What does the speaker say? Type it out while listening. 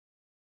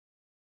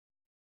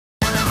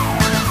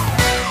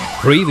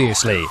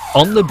Previously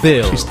on the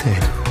bill. She's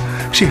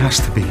dead. She has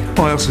to be.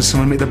 Why else would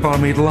someone make the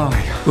barmaid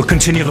lie? We'll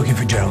continue looking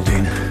for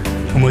Geraldine,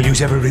 and we'll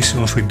use every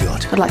resource we've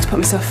got. I'd like to put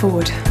myself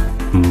forward.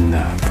 No,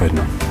 I'm afraid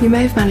not. You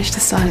may have managed to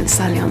silence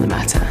Sally on the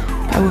matter,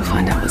 but I will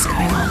find out what's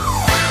going on.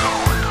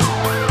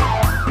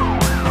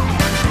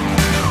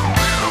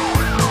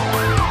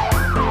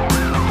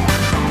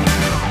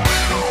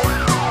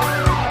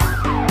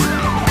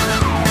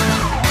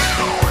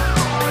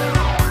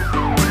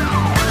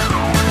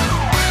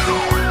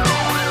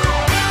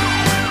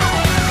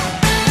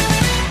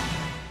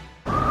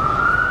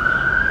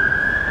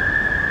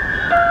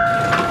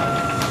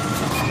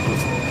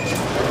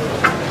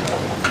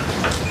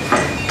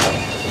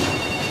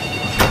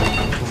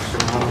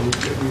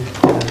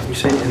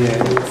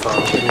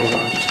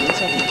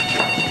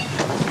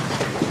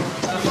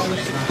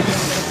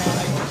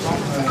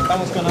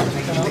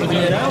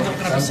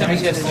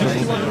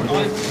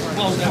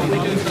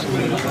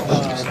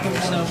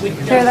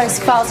 Here are those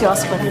files you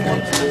asked for.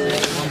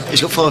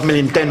 He's got 5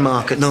 million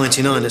Denmark at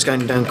 99. It's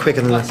going down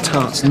quicker than a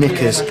tart's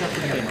knickers.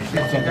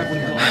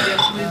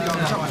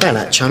 Hell,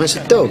 that chum, it's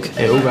a dog.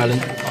 Yeah, all rallying.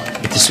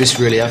 If the Swiss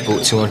really have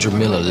bought 200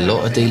 mil, a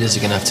lot of dealers are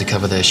going to have to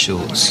cover their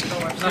shorts.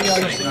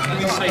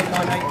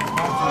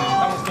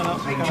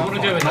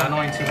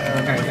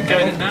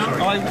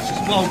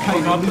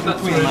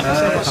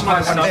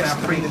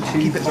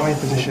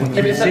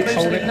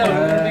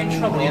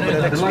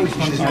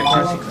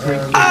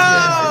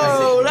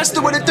 Oh, that's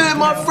the way to do it,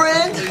 my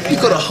friend.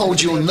 You've got to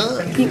hold your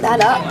nerve. Keep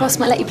that up. Boss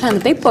might let you play on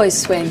the big boys'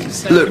 swing.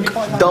 Look,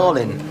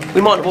 darling,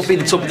 we might not be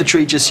the top of the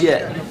tree just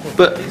yet,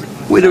 but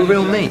we're the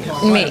real meat.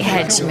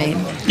 Meathead, you mean?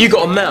 You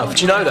got a mouth,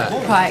 do you know that?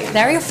 Right,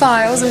 there are your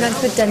files. I'm going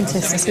to the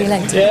dentist. I'll see you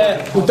later.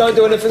 Yeah, well, don't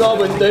do anything I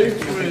wouldn't do,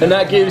 and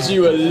that gives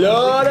you a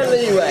lot of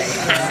leeway.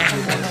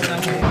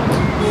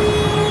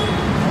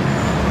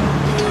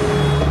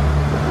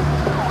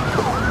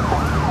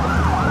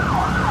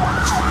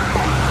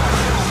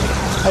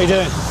 How you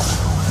doing?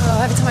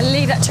 Oh, every time I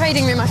leave that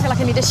trading room, I feel like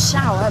I need a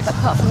shower, but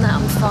apart from that,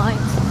 I'm fine.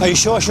 Are you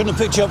sure I shouldn't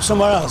have picked you up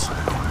somewhere else?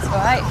 It's all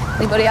right.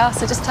 Anybody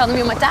else, I just tell them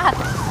you're my dad.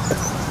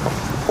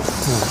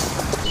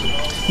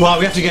 Well,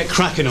 we have to get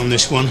cracking on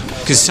this one,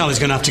 because Sally's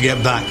going to have to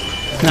get back.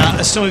 Now,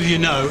 as some of you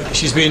know,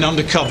 she's been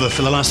undercover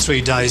for the last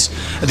 3 days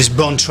at this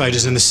bond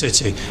traders in the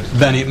city,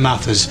 Bennett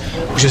Mathers,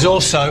 which is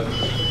also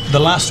the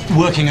last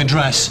working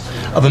address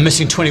of a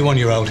missing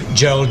 21-year-old,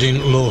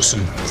 Geraldine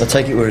Lawson. I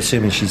take it we're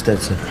assuming she's dead,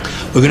 sir.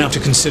 We're going to have to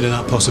consider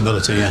that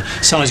possibility, yeah.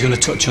 Sally's going to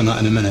touch on that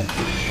in a minute.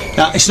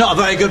 Now, it's not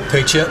a very good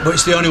picture, but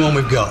it's the only one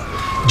we've got.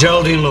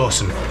 Geraldine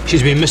Lawson.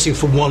 She's been missing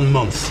for 1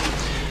 month.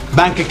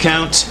 Bank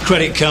account,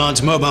 credit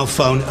cards, mobile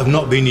phone have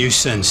not been used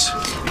since.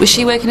 Was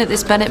she working at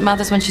this Bennett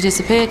Mathers when she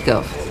disappeared,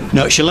 Gov?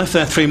 No, she left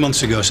there 3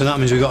 months ago, so that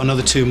means we've got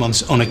another 2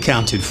 months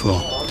unaccounted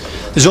for.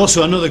 There's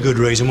also another good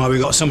reason why we've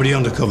got somebody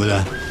undercover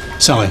there.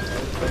 Sally.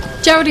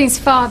 Geraldine's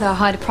father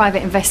hired a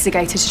private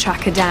investigator to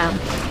track her down.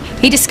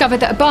 He discovered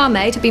that a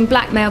barmaid had been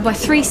blackmailed by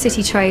 3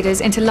 city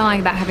traders into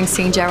lying about having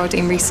seen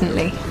Geraldine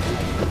recently.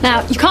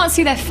 Now, you can't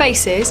see their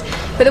faces,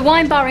 but the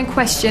wine bar in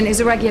question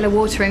is a regular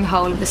watering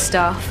hole of the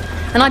staff.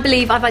 And I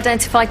believe I've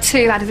identified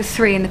 2 out of the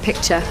 3 in the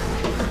picture.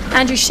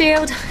 Andrew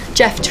Shield,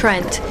 Jeff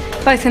Trent,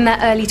 both in their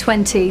early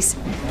 20s.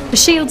 The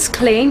Shield's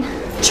clean.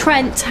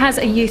 Trent has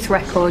a youth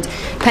record,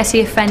 petty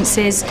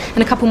offences,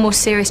 and a couple more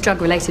serious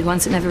drug-related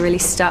ones that never really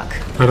stuck.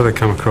 How do they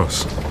come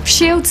across?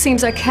 Shield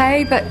seems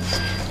okay, but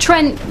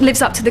Trent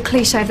lives up to the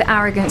cliché of the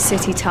arrogant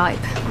city type.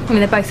 I mean,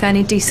 they're both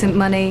earning decent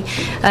money.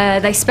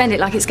 They spend it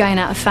like it's going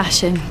out of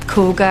fashion.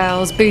 Cool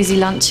girls, boozy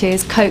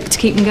lunches, coke to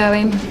keep them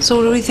going. So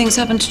what do you think's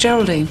happened to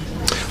Geraldine?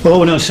 Well, all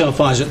we know so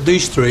far is that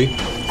these 3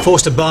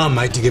 forced a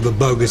barmaid to give a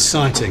bogus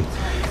sighting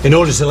in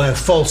order to lay a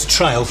false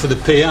trail for the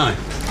PI.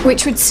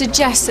 Which would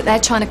suggest that they're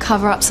trying to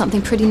cover up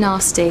something pretty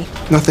nasty.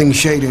 Nothing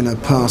shady in her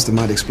past that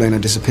might explain her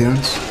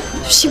disappearance?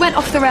 She went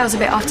off the rails a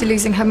bit after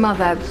losing her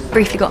mother,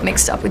 briefly got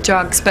mixed up with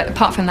drugs, but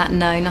apart from that,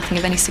 no, nothing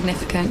of any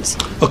significance.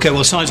 OK,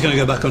 well, Sally's going to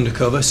go back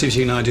undercover, see if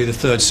she can ID the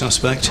 3rd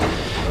suspect.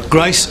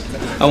 Grace,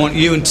 I want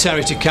you and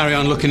Terry to carry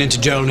on looking into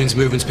Geraldine's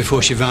movements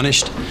before she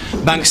vanished.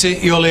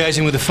 Banksy, you're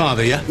liaising with the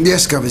father, yeah?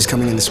 Yes, Gov is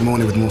coming in this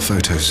morning with more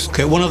photos.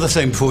 OK, one other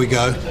thing before we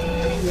go.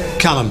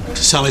 Callum,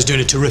 Sally's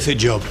doing a terrific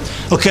job.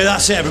 OK,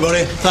 that's it,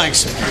 everybody.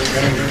 Thanks.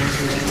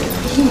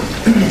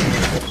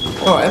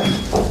 All right.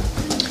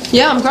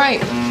 Yeah, I'm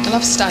great. I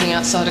love standing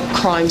outside a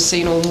crime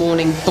scene all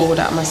morning, bored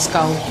out of my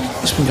skull.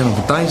 It's been going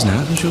on for days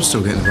now, and you're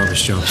still getting the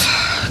rubbish jobs.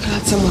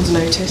 Glad someone's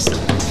noticed.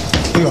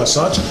 You all right,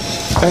 Sarge?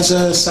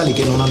 How's Sally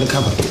getting on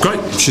undercover?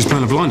 Great, she's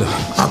playing a blinder.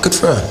 Oh, good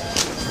for her.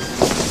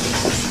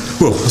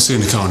 Well, I'll see you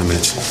in the car in a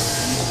minute.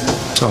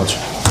 Sarge,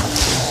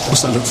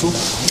 what's that look for?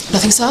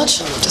 Nothing, Sarge.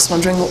 Just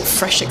wondering what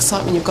fresh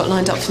excitement you've got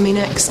lined up for me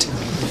next.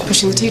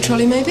 Pushing the tea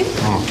trolley, maybe?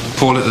 Oh,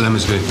 poor little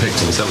Emma's been picked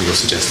on. Is that what you're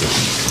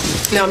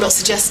suggesting? No, I'm not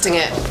suggesting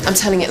it. I'm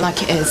telling it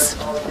like it is.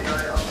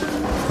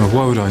 Well,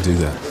 why would I do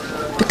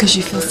that? Because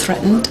you feel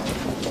threatened.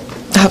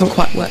 I haven't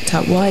quite worked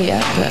out why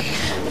yet, but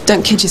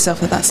don't kid yourself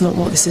that that's not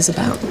what this is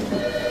about.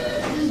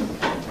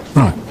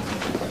 Right.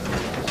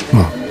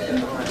 Well,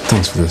 thanks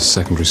Thanks for the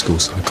secondary school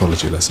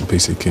psychology lesson,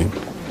 PC King.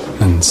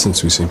 And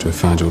since we seem to have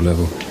found your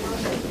level,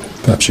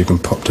 perhaps you can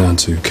pop down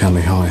to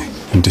Canley High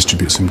and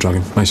distribute some drug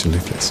information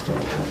leaflets.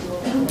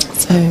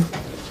 So,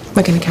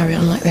 we're going to carry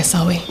on like this,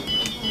 are we?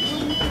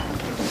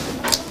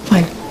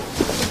 Fine.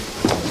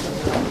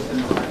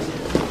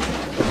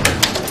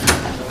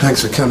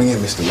 Thanks for coming in,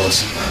 Mr.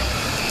 Lawson.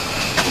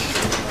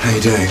 How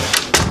you doing?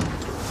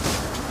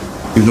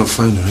 You've not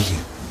found her, have you?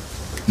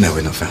 No,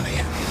 we've not found her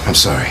yet. I'm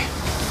sorry.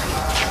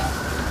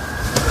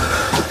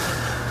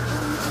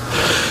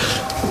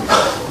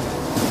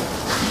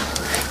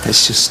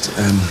 It's just,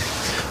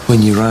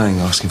 when you rang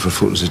asking for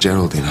photos of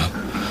Geraldine, I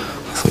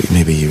thought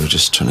maybe you were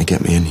just trying to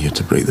get me in here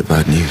to break the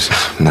bad news.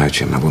 No,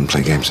 Jim, I wouldn't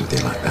play games with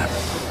you like that.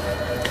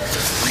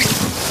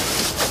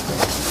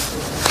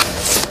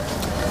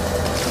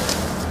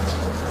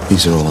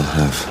 These are all I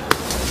have.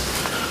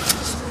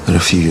 They're a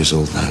few years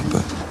old now,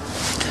 but...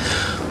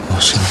 Oh,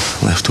 she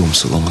left home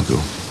so long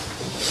ago.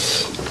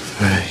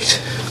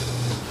 Right.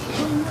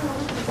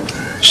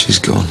 She's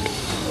gone.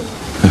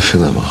 I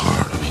feel it in my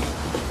heart, I mean...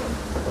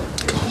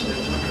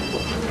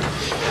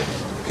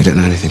 We don't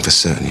know anything for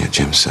certain yet,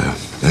 Jim, so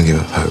don't give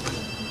up hope.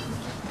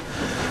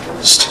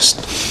 It's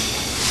just...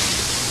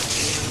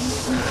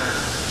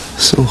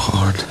 so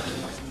hard.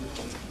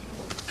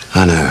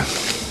 I know.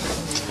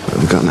 But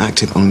we've got an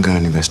active,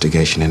 ongoing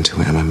investigation into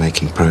it and we're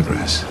making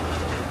progress.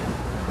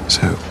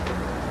 So,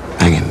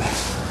 hang in there.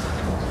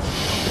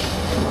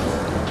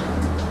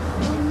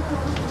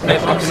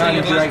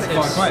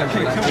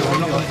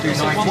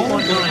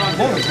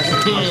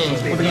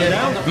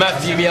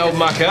 Matthew, me old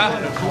mucker.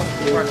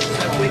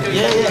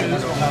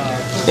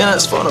 Yeah,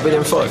 that's fine. I'll be there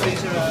in 5.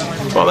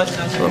 Right, mate.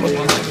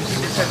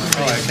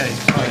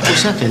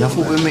 What's happening? I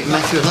thought we were meeting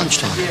Matthew at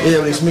lunchtime. Yeah,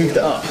 well, he's moved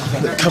it up.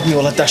 Look, cover me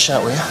while I dash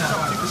out with you.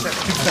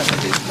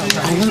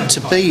 I want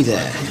to be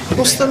there.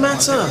 What's the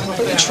matter?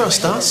 Don't you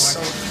trust us?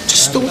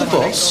 Just stall the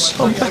boss.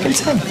 I'll be back in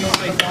 10.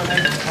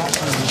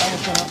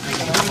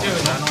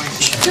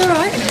 You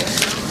alright?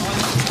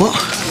 What?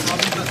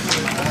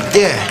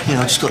 Yeah, I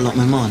just got to lock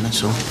my mind,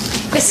 that's all.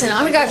 Listen,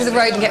 I'm going to go over the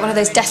road and get one of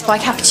those death by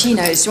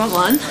cappuccinos. Do you want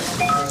one?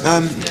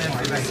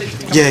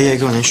 Yeah,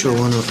 go on then, sure,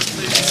 why not?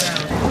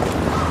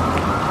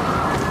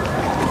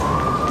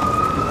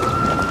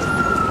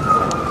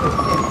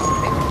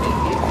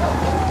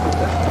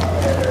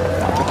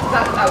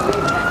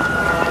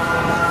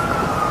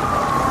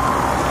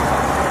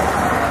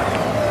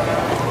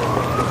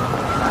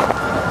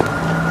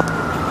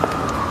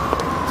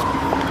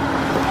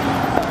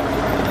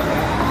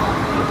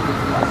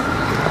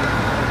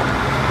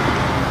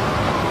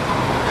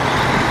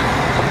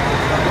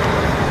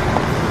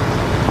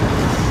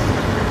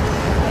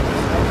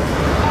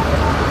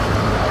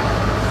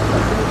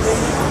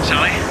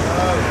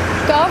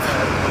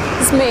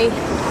 Me.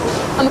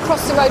 I'm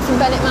across the road from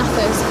Bennett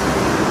Mathers.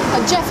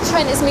 Jeff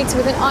Trent is meeting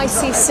with an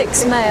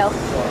IC6 male.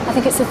 I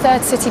think it's the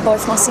third city boy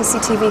from our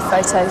CCTV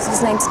photos.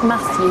 His name's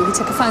Matthew. We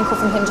took a phone call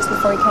from him just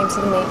before he came to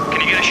the meet.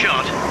 Can you get a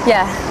shot?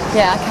 Yeah,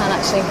 I can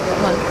actually.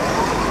 Come on.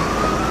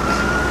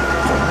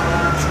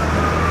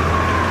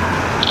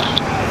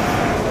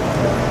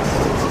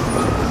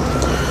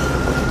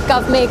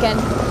 Gov, me again.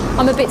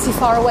 I'm a bit too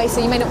far away,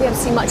 so you may not be able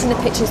to see much in the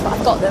pictures, but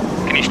I've got them.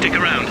 Can you stick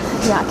around?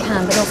 Yeah, I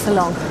can, but not for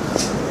long.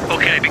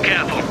 Okay, be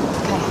careful.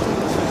 Okay.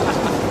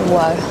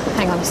 Whoa,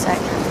 hang on a sec.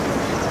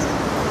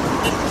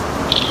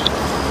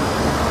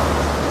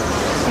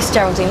 It's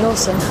Geraldine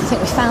Lawson. I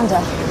think we found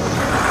her.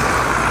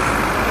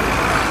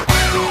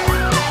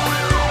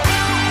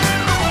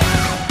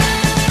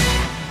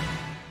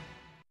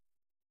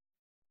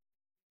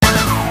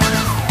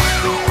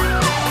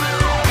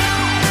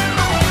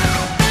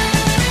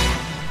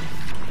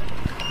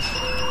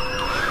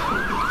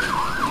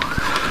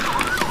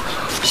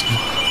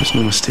 There's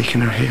no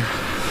mistaking her here.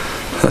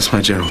 That's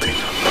my Geraldine.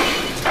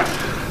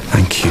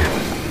 Thank you.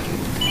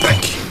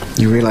 Thank you.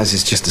 You realise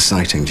it's just a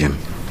sighting, Jim.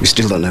 We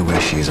still don't know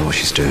where she is or what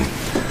she's doing.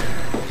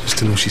 Just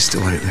to know she's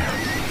still out there.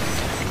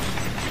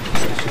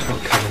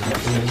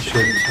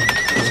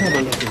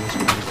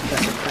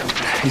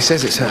 He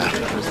says it's her.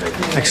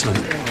 Excellent.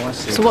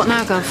 So what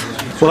now, Gov?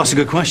 Well, that's a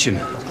good question.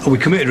 We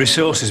committed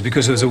resources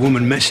because there was a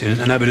woman missing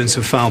and evidence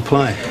of foul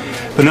play.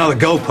 But now the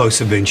goalposts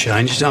have been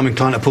changed, I'm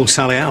inclined to pull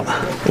Sally out.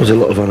 There's a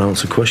lot of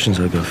unanswered questions,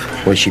 though, Gov.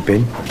 Where's she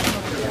been?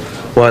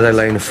 Why are they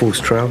laying a false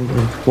trail?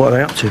 What are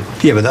they up to?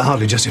 Yeah, but that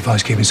hardly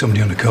justifies keeping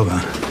somebody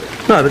undercover.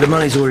 No, but the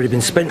money's already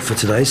been spent for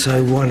today,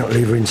 so why not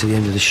leave her into the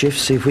end of the shift,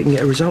 see if we can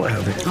get a result out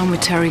of it? I'm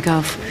with Terry,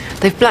 Gov.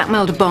 They've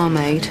blackmailed a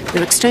barmaid.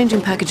 They're exchanging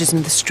packages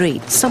in the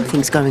street.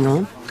 Something's going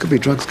on. Could be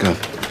drugs, Gov.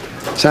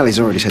 Sally's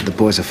already said the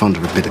boys are fond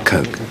of a bit of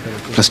coke.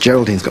 Plus,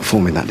 Geraldine's got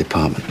form in that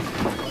department.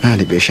 And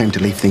it'd be a shame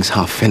to leave things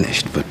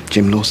half-finished, but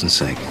Jim Lawson's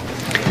sake.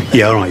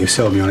 Yeah, all right, you've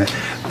sold me on it.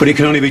 But it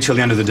can only be till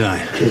the end of the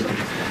day.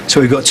 So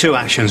we've got two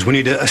actions. We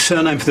need a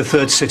surname for the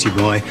third city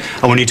boy,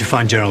 and we need to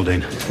find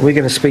Geraldine. We're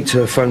going to speak to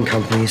her phone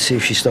company, see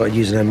if she started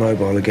using her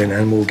mobile again,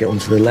 and we'll get on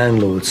to the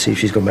landlord, see if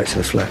she's gone back to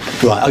the flat.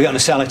 Right, I'll get on to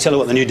Sally, tell her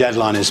what the new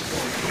deadline is.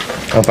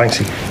 Oh,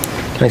 Banksy,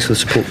 thanks for the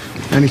support.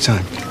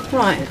 Anytime.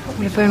 Right.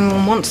 Well, if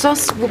anyone wants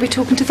us, we'll be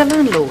talking to the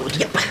landlord.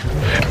 Yep.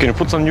 Can you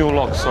put some new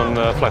locks on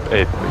flat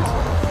 8,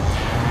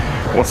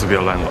 please? Wants to be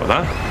a landlord,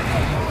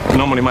 huh?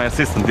 Normally my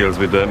assistant deals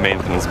with the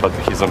maintenance, but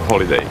he's on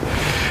holiday.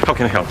 How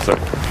can I help, sir?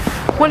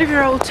 One of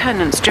your old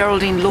tenants,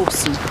 Geraldine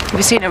Lawson. Have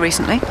you seen her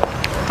recently?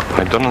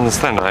 I don't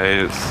understand.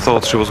 I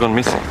thought she was gone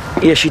missing.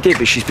 Yeah, she did,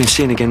 but she's been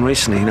seen again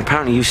recently, and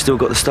apparently you still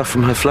got the stuff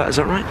from her flat, is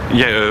that right?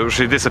 Yeah,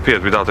 she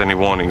disappeared without any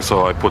warning,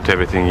 so I put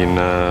everything in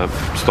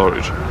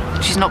storage.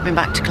 She's not been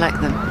back to collect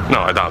them?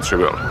 No, I doubt she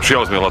will. She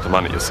owes me a lot of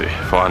money, you see,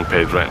 for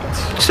unpaid rent.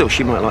 Still,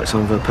 she might like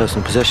some of her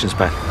personal possessions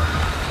back.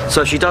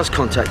 So if she does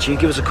contact you,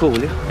 give us a call,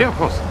 will you? Yeah, of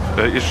course.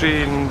 Is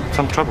she in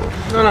some trouble?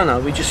 No.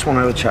 We just want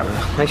to have a chat with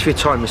her. Thanks for your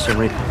time, Mr.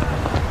 Henry.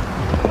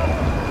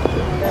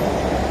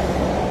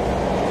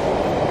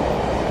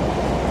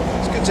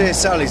 Good to hear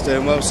Sally's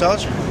doing well,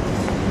 Sarge.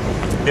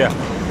 Yeah,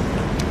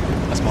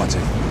 that's my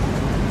team.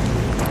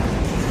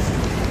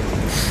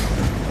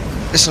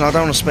 Listen, I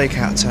don't want to speak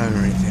out of turn or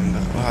anything,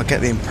 but I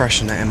get the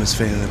impression that Emma's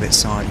feeling a bit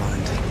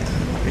sidelined.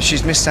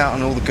 She's missed out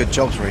on all the good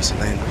jobs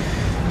recently,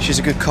 and she's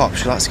a good cop.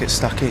 She likes to get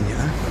stuck in, you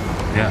know?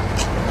 Yeah.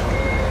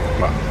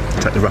 Well,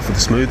 take the rough with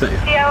the smooth, don't you?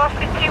 Sierra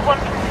Oscar 2-1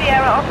 from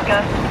Sierra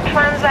Oscar.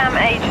 Trans Am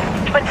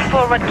agent,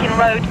 24 Rudkin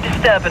Road,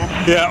 disturbance.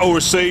 Yeah, all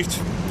received.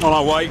 On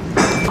our way. I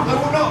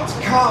will not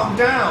calm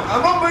down.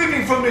 I'm not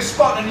moving from this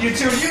spot until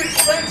you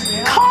explain to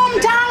me. Calm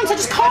down, so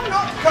just calm. I'm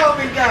not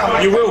calming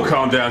down. You will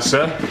calm down,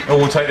 sir, or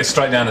we'll take this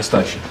straight down the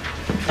station.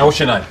 Now, what's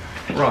your name?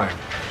 Ryan.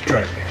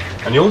 Drake.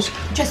 And yours?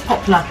 Jess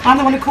Poplar. I'm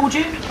the one who called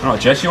you. All right,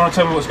 Jess, you want to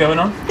tell me what's going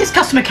on? This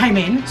customer came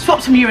in,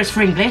 swapped some euros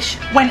for English,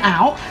 went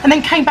out, and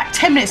then came back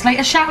 10 minutes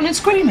later shouting and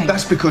screaming.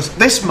 That's because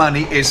this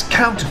money is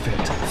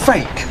counterfeit,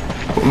 fake.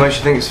 What makes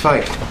you think it's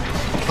fake?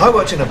 I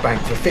worked in a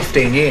bank for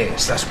 15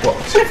 years, that's what.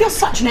 Well, if you're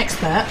such an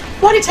expert,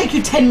 why did it take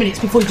you 10 minutes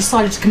before you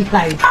decided to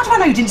complain? How do I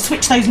know you didn't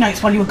switch those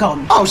notes while you were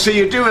gone? Oh, so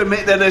you do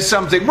admit that there's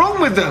something wrong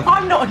with them?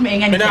 I'm not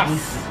admitting anything.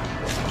 Enough.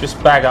 Just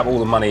bag up all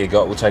the money you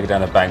got, we'll take it down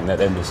the bank and let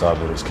them decide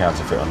whether it's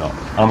counterfeit or not.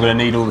 And I'm going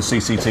to need all the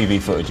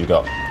CCTV footage you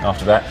got.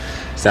 After that,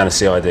 it's down to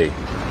CID.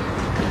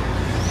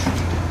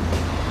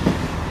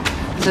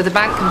 So the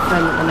bank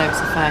confirmed that the notes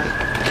are fake.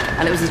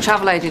 And it was the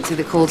travel agency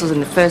that called us in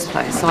the first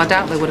place, so I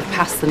doubt they would have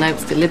passed the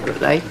notes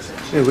deliberately.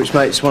 Yeah, which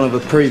makes one of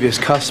the previous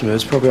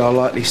customers probably our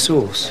likely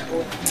source. I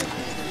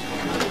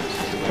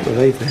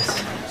believe this.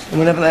 I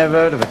mean, haven't they ever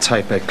heard of a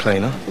tape head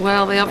cleaner?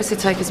 Well, they obviously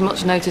take as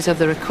much notice of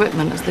their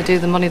equipment as they do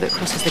the money that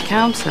crosses the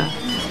counter.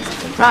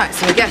 Right,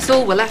 so I guess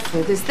all we're left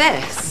with is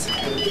this.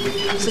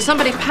 So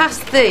somebody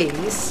passed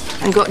these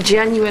and got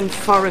genuine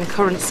foreign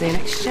currency in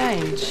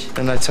exchange.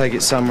 And they take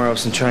it somewhere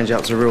else and change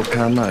out to real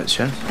pound notes,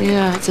 yeah?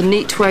 Yeah, it's a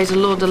neat way to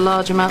launder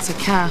large amounts of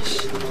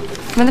cash. I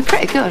mean, they're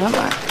pretty good, aren't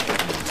they?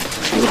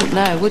 You wouldn't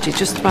know, would you,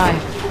 just by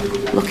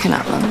looking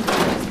at them?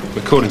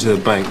 According to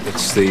the bank,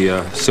 it's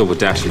the silver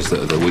dashes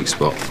that are the weak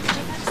spot.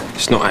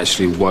 It's not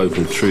actually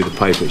woven through the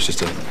paper, it's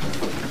just a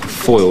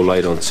foil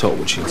laid on top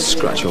which you can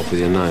scratch off with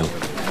your nail.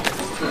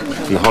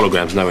 And the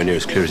hologram's nowhere near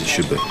as clear as it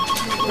should be.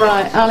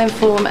 Right, I'll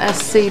inform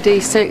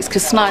SCD6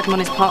 because snide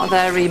money's part of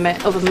their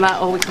remit. Other than that,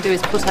 all we can do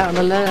is put out an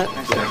alert.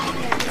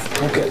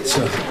 I'll get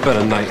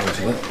better Nate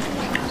onto that.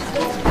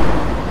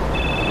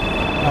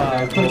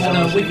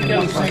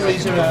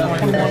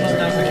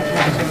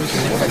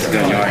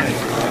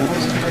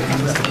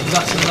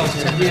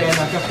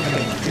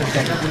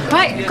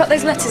 Right, got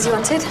those letters you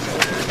wanted.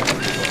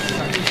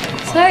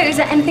 So, is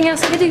there anything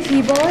else I can do for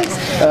you boys?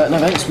 No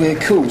thanks, we're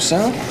cool,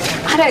 Sal.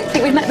 I don't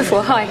think we've met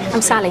before. Hi,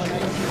 I'm Sally.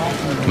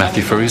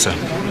 Matthew Faruza.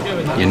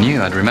 You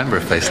knew I'd remember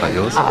a face like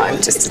yours. Oh,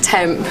 I'm just a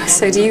temp.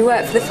 So do you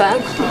work for the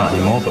firm? Not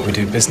anymore, but we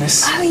do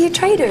business. Oh, you're a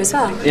trader as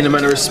well? In a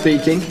manner of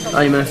speaking,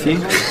 eh, Matthew?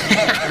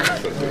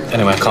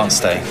 Anyway, I can't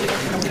stay.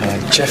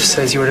 Jeff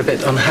says you were a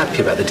bit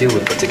unhappy about the deal we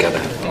put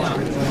together.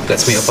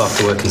 Let's meet up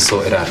after work and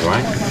sort it out, all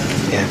right?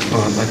 Yeah,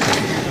 all right, okay.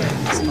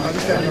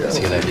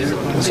 See you later.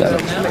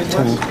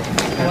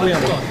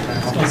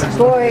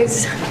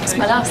 Boys, it's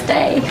my last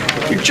day.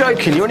 You're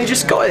joking, you only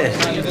just got here.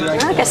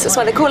 I guess that's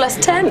why they call us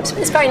temps.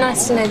 It's very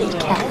nice to know that you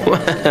care.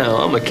 Well,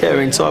 I'm a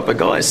caring type of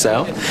guy,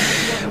 Sal.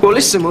 Well,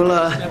 listen, we'll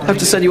have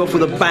to send you off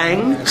with a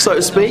bang, so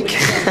to speak.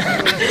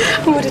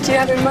 What did you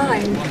have in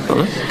mind?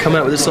 Come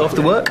out with us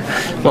after work.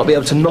 Might be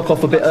able to knock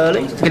off a bit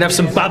early. We can have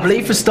some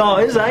bubbly for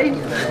starters, eh?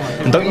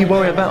 And don't you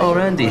worry about our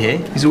Andy here.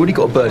 He's already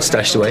got a bird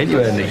stashed away, ain't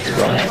you, Andy?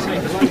 Right.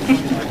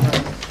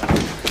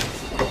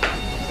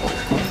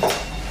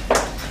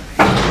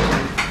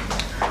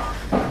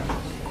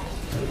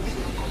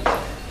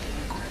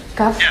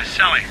 Gav? Yes,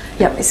 Sally.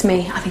 Yep, it's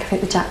me. I think I've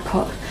hit the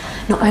jackpot.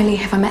 Not only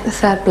have I met the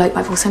third bloke,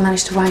 but I've also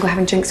managed to wrangle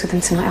having drinks with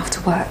him tonight after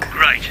work.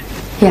 Great.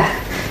 Yeah,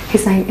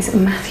 his name is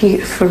Matthew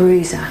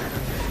Faruza.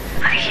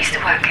 I think he used to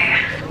work here.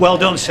 Well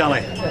done,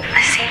 Sally.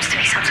 There seems to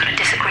be some sort of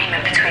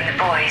disagreement between the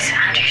boys.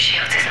 Andrew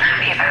Shields isn't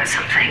happy about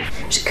something.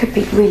 Which could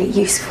be really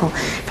useful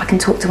if I can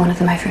talk to one of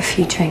them over a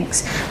few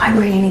drinks. I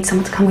really need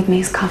someone to come with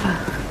me as cover.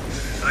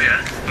 Oh,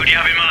 yeah? Who do you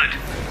have in mind?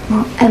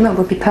 Well, Emma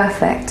would be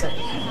perfect.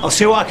 I'll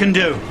see what I can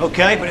do,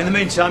 OK? But in the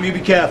meantime, you be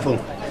careful.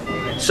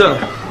 Sir,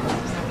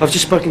 I've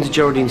just spoken to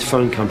Geraldine's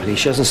phone company.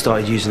 She hasn't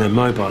started using her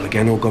mobile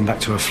again or gone back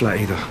to her flat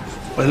either.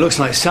 Well, it looks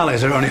like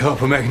Sally's our only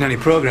hope of making any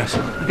progress.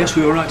 I guess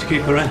we were right to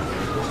keep her in.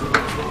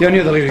 The only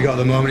other lead we got at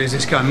the moment is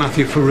this guy,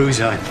 Matthew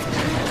Ferruzzi,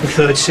 the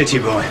third city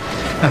boy.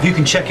 Now, if you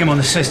can check him on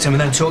the system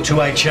and then talk to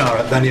HR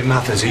at Benny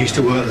Mathers, who used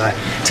to work there,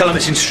 tell him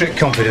it's in strict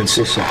confidence.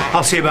 Yes, sir.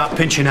 I'll see about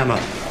pinching Emma.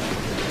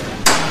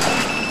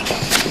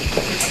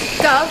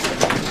 Gov?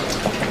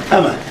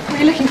 Emma? Were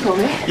you looking for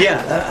me?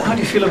 Yeah, how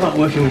do you feel about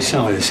working with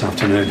Sally this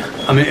afternoon?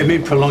 I mean, it'd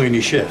mean prolonging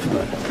your shift,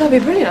 but... That'd be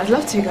brilliant. I'd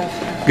love to,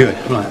 Gov. Good,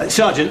 right.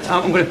 Sergeant,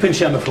 I'm going to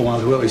pinch Emma for a while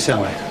to work with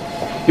Sally.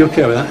 You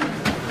okay with that?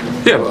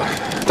 Yeah, but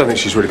I don't think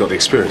she's really got the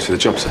experience for the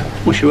job, sir.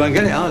 Well, she won't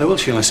get it either, will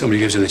she, unless somebody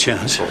gives her the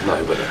chance? Oh,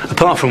 no, but...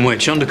 Apart from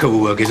which, undercover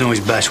work is always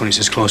best when it's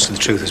as close to the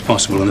truth as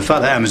possible, and the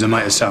fact that Emma's a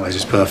mate of Sally's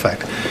is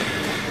perfect.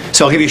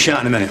 So I'll give you a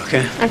shout in a minute, OK?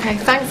 OK,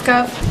 thanks,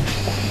 Gov.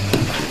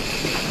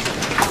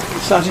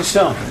 Sergeant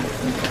Stone,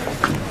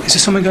 is there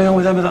something going on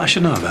with Emma that I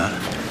should know about?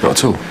 Not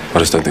at all. I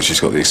just don't think she's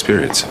got the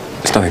experience.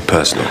 It's nothing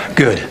personal.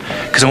 Good,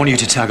 because I want you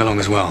to tag along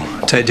as well.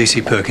 Take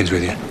DC Perkins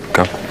with you.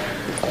 Come.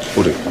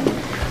 Will do.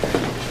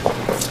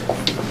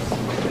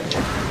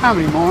 How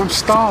many more? I'm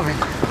starving.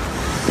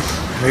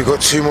 We've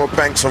got 2 more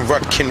banks on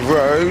Rutkin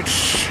Road,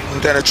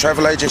 and then a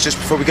travel agent just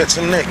before we get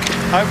to Nick.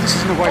 I hope this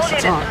isn't a waste of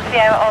time.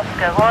 Sierra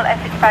Oscar, Royal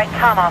Essex Bank,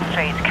 Tamar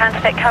Street.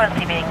 Counterfeit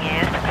currency being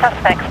used.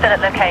 Suspect still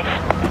at location.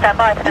 Stand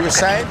by for You were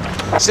saying?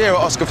 Sierra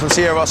Oscar from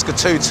Sierra Oscar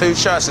 22.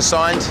 Show us the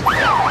signs.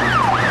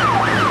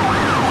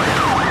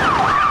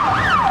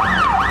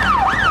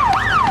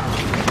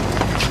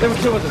 There were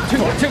 2 of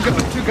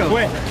them. Two girls.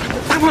 Where?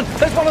 That one.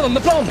 There's one of them. The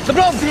blonde. The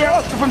blonde. Sierra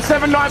Oscar from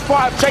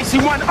 795.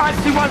 Chasing one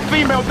IC1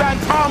 female down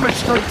Tarman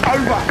Street.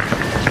 Over.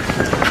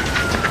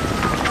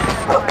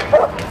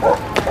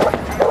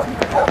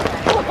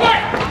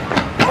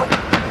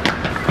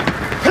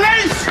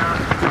 Police!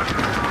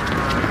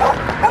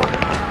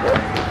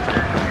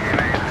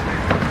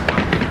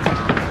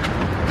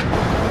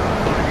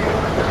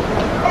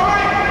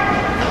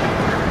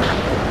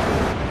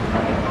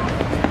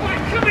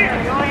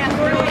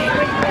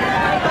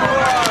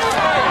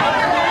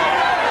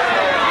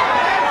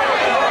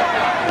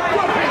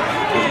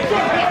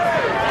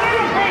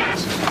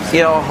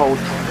 Yeah, I'll hold.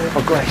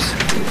 Oh, Grace.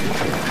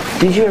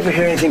 Did you ever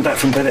hear anything back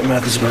from Bennett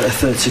Mathers about a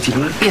third city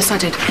bloke? Yes, I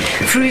did.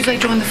 Ferruzzi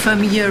joined the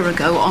firm a year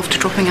ago after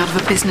dropping out of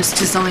a business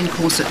design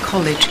course at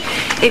college.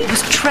 It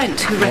was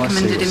Trent who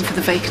recommended him for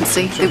the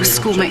vacancy. They were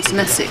schoolmates in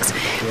Essex.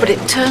 But it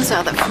turns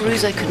out that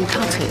Ferruzzi couldn't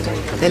cut it.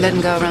 They let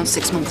him go around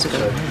 6 months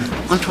ago.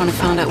 I'm trying to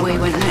find out where he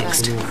went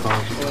next.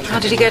 How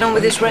did he get on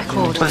with his record?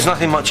 Well, there's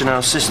nothing much in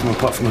our system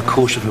apart from a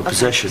caution for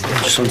possession.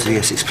 Just on to the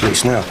Essex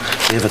Police now.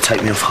 They ever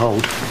take me off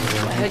hold.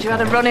 I heard you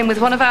had a run-in with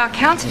one of our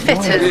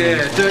counterfeiters.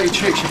 Yeah, dirty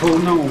tricks you've all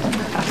known.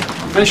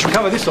 Managed to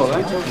cover this all,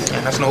 eh?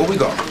 That's not all we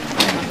got.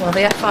 Well,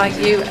 the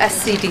FIU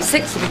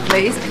SCD6 will be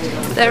pleased.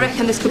 They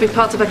reckon this could be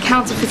part of a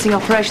counterfeiting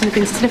operation they've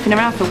been sniffing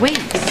around for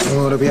weeks.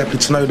 Well, they'll be happy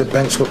to know the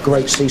bank's got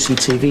great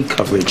CCTV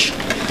coverage.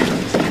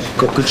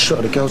 Got a good shot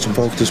of the girls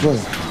involved as well.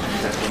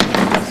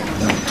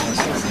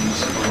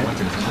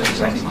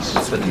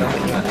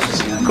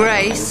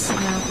 Grace,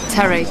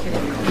 Terry,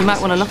 you might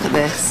want to look at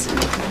this.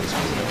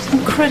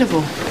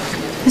 Incredible.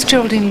 This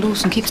Geraldine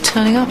Lawson keeps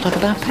turning up like a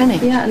bad penny.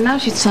 Yeah, and now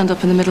she's turned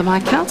up in the middle of my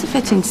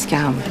counterfeiting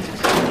scam.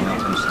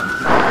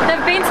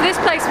 Never been to this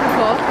place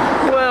before?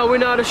 Well, we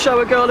know how to show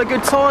a girl a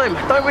good time,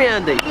 don't we,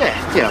 Andy?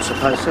 Yeah, I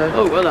suppose so.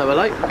 Oh, hello,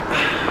 mate.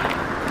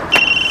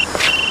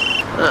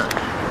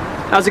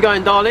 How's it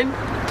going, darling?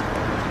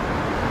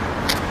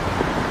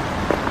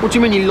 What do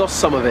you mean you lost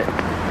some of it?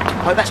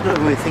 Oh, that's not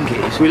who we think it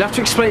is. We'll have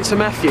to explain it to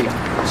Matthew.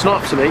 It's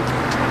not up to me.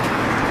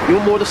 You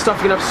want more of the stuff,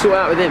 you're going to have to sort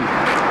out with him.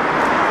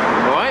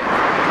 All right?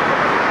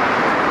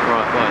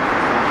 Right.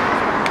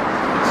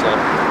 So,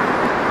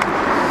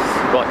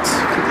 right.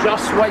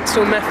 Just wait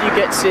till Matthew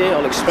gets here.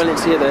 I'll explain it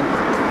to you then.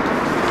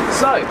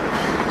 So,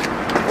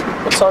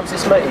 what time's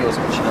this mate of yours?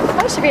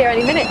 I should be here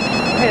any minute.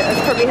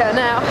 It's probably her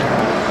now.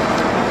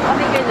 I'll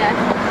be in there.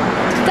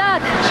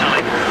 Dad!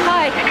 Sally?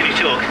 Hi. Can you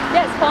talk?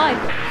 Yeah, it's fine.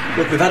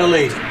 Look, we've had a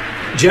lead.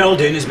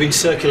 Geraldine has been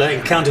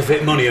circulating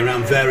counterfeit money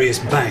around various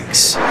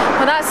banks.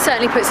 Well, that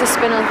certainly puts a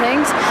spin on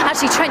things.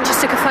 Actually, Trent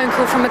just took a phone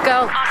call from a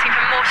girl. Asking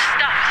for more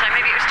stuff, so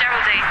maybe it was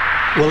Geraldine.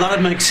 Well,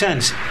 that'd make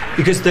sense,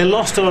 because they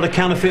lost a lot of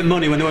counterfeit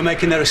money when they were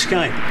making their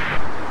escape.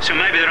 So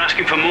maybe they're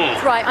asking for more.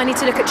 Right, I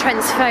need to look at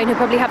Trent's phone. He'll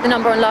probably have the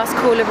number on last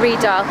call of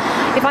redial.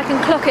 If I can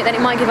clock it, then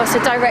it might give us a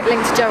direct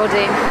link to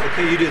Geraldine.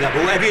 OK, you do that,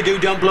 but whatever you do,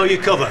 don't blow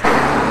your cover.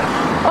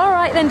 All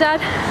right then,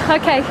 Dad.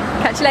 OK,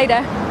 catch you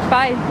later.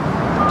 Bye.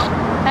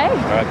 Hey.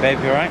 All right, babe,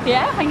 you all right?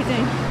 Yeah, how you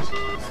doing?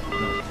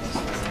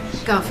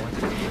 Gov,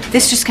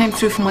 this just came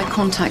through from my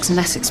contacts in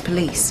Essex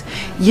Police.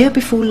 Year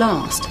before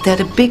last, they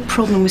had a big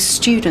problem with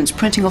students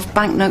printing off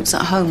banknotes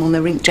at home on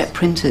their inkjet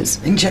printers.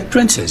 Inkjet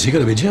printers? You've got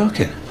to be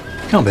joking.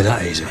 Can't be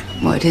that easy.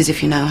 Well, it is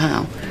if you know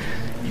how.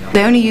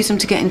 They only use them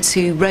to get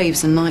into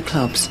raves and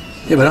nightclubs.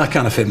 Yeah, but our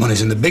counterfeit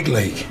money's in the big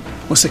league.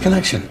 What's the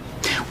connection?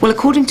 Well,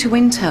 according to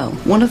Intel,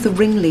 one of the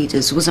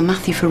ringleaders was a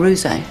Matthew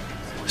Ferruzzi.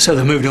 So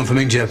they've moved on from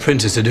inkjet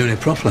printers to doing it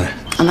properly.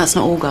 And that's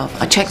not all, Gov.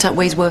 I checked out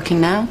where he's working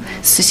now.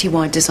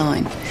 Citywide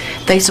Design.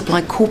 They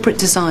supply corporate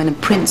design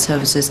and print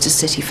services to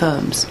city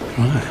firms.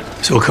 Right.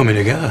 It's all coming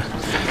together.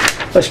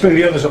 Let's bring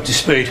the others up to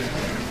speed.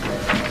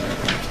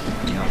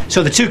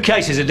 So the two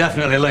cases are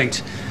definitely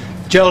linked.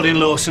 Geraldine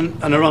Lawson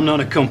and her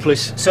unknown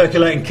accomplice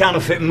circulating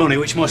counterfeit money,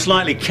 which most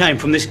likely came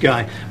from this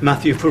guy,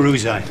 Matthew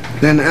Peruzzi.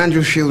 Then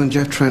Andrew Shield and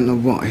Jeff Trent are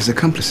what? His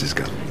accomplices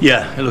go?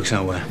 Yeah, it looks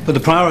that way. But the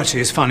priority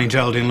is finding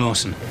Geraldine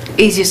Lawson.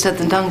 Easier said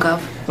than done,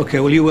 Gov.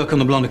 OK, well, you work on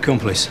the blonde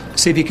accomplice.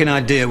 See if you can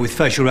ID her with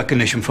facial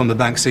recognition from the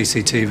bank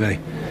CCTV.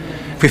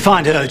 If we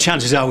find her, the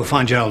chances are we'll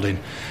find Geraldine.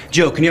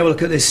 Joe, can you have a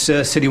look at this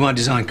Citywide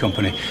Design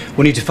Company?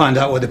 We need to find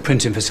out where the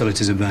printing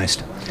facilities are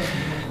based.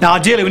 Now,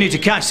 ideally, we need to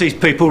catch these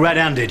people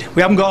red-handed.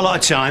 We haven't got a lot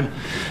of time,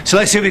 so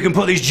let's see if we can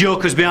put these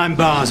jokers behind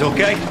bars,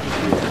 OK?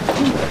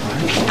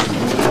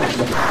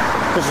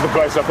 This is the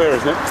place up here,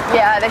 isn't it?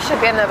 Yeah, they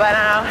should be in there by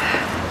now.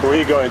 Where are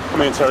you going?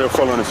 Me and Terry will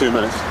follow in a few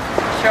minutes.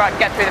 Sure, I can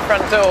get through the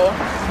front door.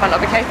 Might not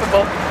be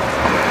capable.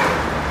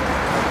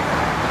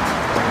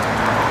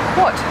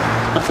 What?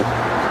 Nothing.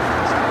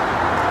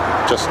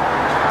 Just,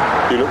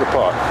 you look the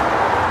part.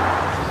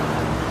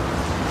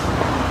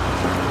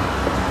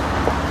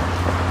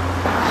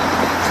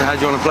 So how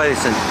do you want to play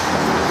this then?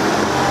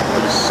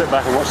 We'll just sit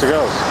back and watch the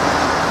girls.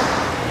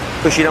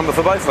 Pushy number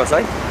for both of us,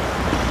 eh?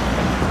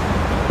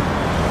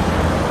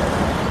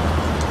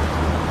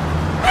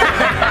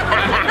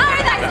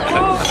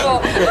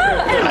 Awful.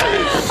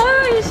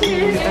 Oh, she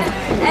is.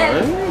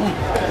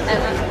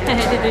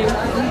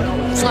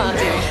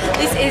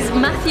 This is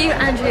Matthew,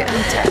 Andrew,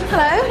 and Jeff.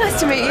 Hello, nice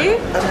to meet you.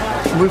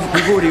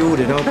 We've already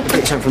ordered. I'll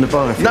get something from the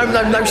bar.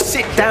 No,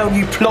 sit down,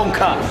 you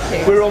plonker.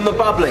 We're on the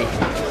bubbly.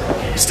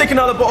 Stick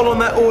another bottle on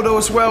that order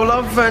as well,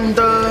 love, and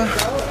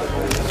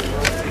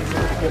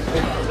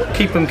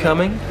keep them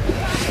coming.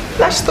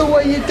 That's the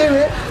way you do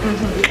it.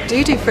 What do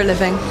you do for a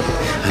living?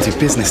 I do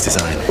business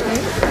design.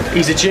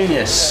 He's a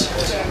genius.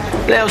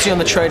 Lousy on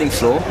the trading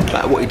floor,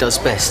 about what he does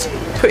best.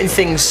 Putting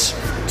things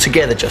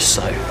together just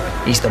so.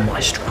 He's the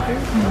maestro.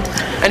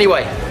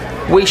 Anyway,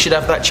 we should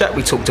have that chat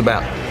we talked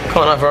about.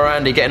 Can't have our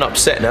Andy getting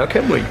upset now,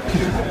 can we?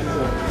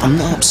 I'm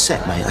not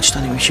upset, mate. I just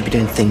don't think we should be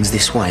doing things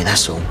this way,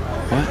 that's all.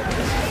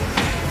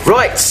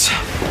 Right.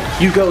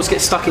 You girls get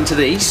stuck into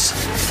these.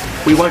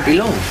 We won't be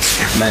long.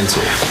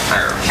 Mental.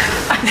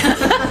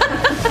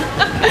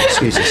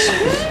 Excuse us.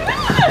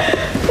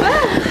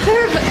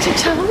 They're a bunch of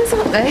charmers,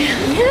 aren't they?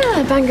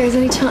 Yeah, Bango's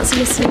only chance of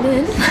listening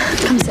in.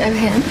 Come sit over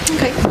here.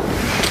 OK.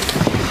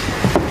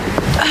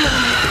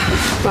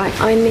 Right,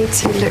 I need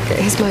to look at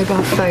his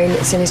mobile phone.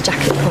 It's in his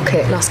jacket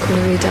pocket, last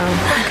corner redial.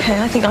 OK,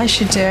 I think I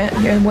should do it.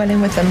 You're well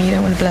in with them, you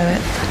don't want to blow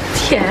it.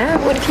 Yeah,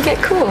 what if you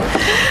get caught?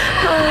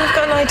 Oh, I've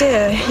got an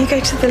idea. You go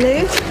to the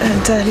Louvre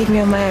and leave me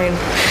on my own.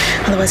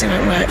 Otherwise it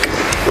won't work.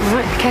 All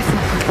right, be careful.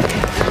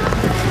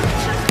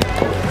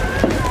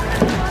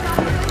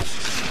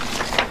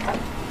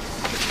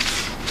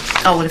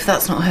 Oh, well, if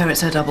that's not her,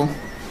 it's her double.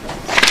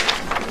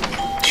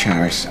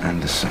 Charis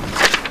Anderson.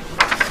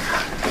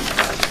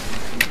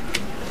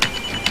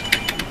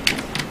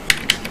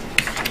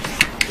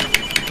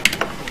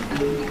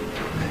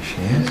 There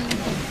she is.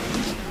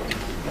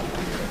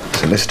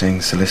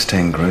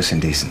 Soliciting, gross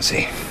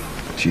indecency.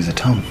 She's a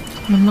Tom.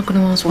 I'm not going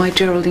to ask why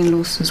Geraldine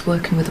Lawson's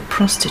working with a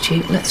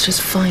prostitute. Let's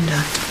just find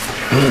her.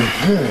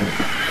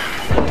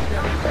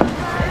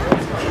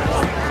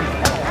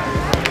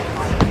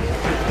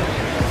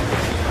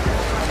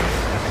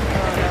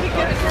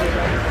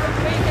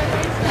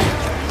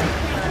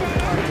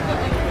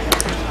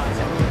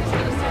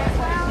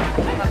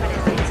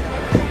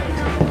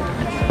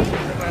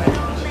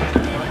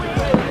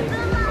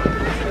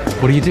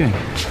 What are you doing?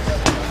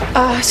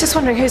 I was just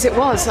wondering whose it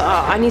was.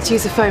 I need to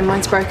use the phone.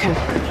 Mine's broken.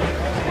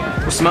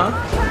 What's the matter?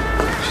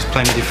 She's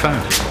playing with your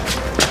phone.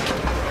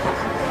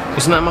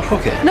 Wasn't that in my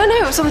pocket? No,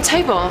 it was on the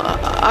table.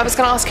 I was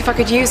going to ask if I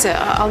could use it.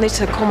 I'll need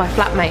to call my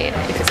flatmate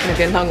if it's going to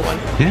be a long one.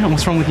 Yeah, and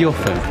what's wrong with your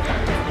phone?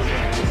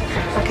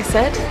 Like I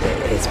said,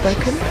 it's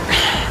broken.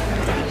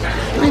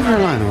 Leave her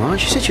alone, all right?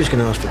 She said she was going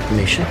to ask for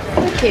permission.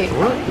 Thank you.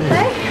 All right,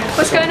 yeah. Hey,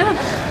 what's going on?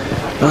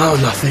 Oh,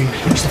 nothing.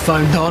 Use the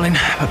phone, darling.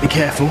 But be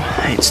careful.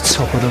 It's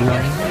top of the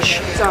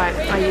range. It's all right.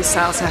 I use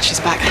Sal's. Now she's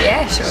back.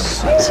 Yeah, sure.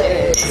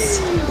 Cheers. Is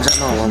that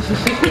my one?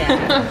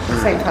 Yeah.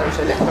 Same colour as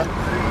your lip.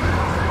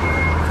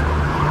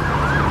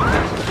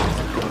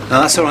 No,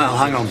 that's all right. I'll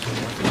hang on.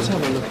 Let's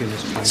have a look in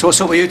this place. So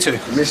what's up with you two?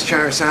 Miss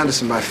Charis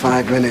Anderson by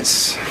 5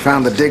 minutes.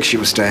 Found the dig she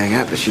was staying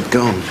at, but she'd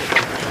gone.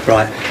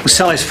 Right. Well,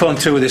 Sally's phoned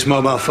through with this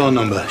mobile phone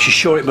number. She's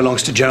sure it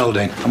belongs to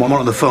Geraldine. I'm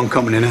on the phone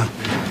company now.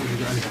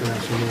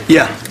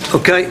 Yeah,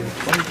 OK.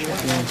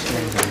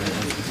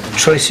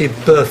 Tracy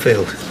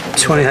Burfield,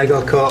 20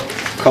 Hagar Court,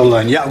 Coal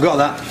Lane. Yeah, I've got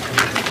that.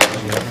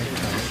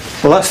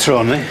 Well, that's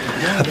thrown me.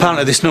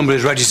 Apparently this number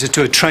is registered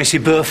to a Tracy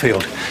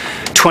Burfield,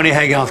 20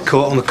 Haygarth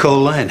Court on the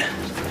Coal Lane.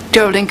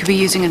 Geraldine could be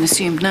using an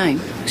assumed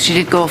name. She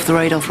did go off the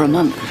radar for a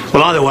month.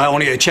 Well, either way, I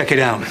want you to check it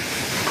out.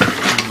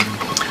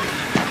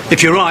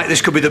 If you're right,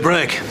 this could be the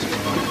break.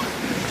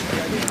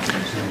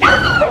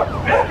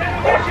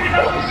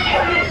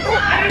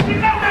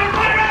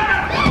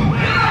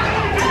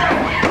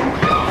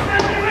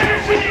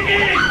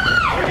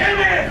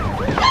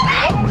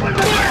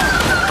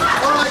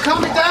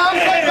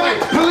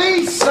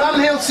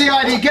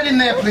 Hey, get in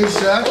there, please,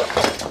 sir.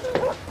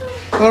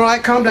 All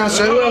right, calm down,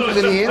 sir. Who else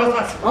is in here? All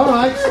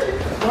right.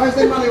 Why is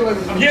there money with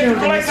me? Yeah,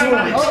 It's all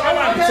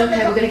right. It's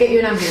okay, we're going to get you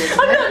an ambulance.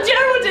 I'm not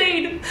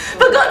Geraldine!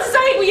 For God's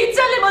sake, will you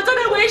tell him I don't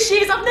know where she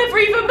is? I've never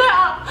even met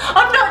her.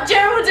 I'm not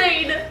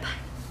Geraldine!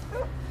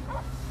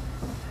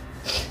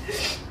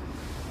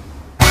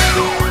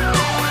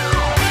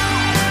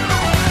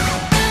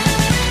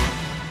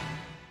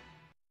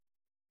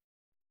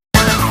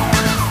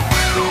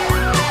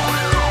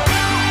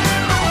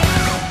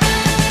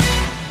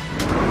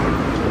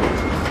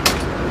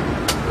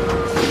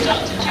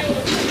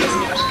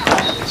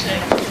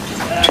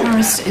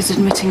 Is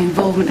admitting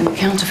involvement in the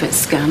counterfeit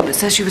scam, but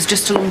says she was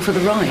just along for the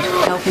ride,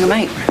 helping a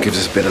mate. Gives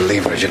us a bit of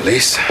leverage at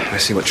least.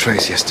 Let's see what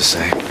Tracy has to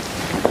say.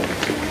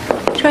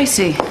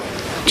 Tracy,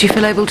 do you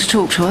feel able to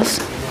talk to us?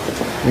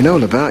 We know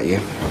all about you.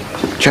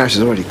 Charis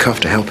has already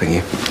cuffed her helping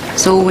you.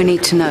 So all we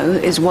need to know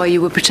is why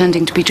you were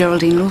pretending to be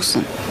Geraldine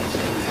Lawson.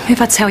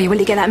 If I tell you, will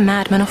you get that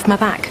madman off my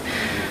back?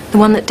 The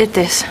one that did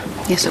this?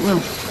 Yes, it will.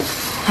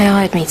 They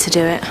hired me to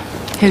do it.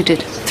 Who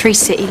did? 3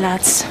 city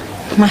lads.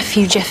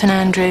 Matthew, Jeff and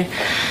Andrew.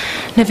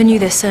 Never knew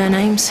their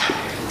surnames.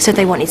 Said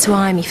they wanted to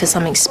hire me for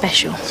something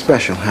special.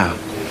 Special? How?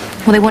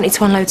 Well, they wanted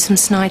to unload some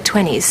snide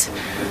 20s.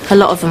 A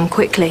lot of them,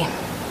 quickly.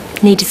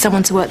 Needed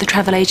someone to work the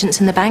travel agents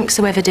in the bank,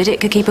 so whoever did it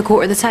could keep a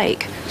quarter of the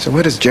take. So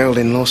where does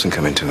Geraldine Lawson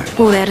come into it?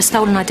 Well, they had a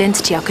stolen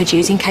identity I could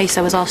use in case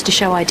I was asked to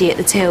show ID at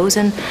the tills,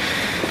 and...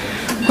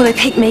 well, they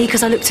picked me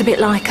because I looked a bit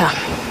like her.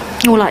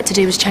 All I had to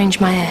do was change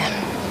my hair.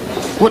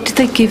 What did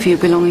they give you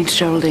belonging to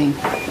Geraldine?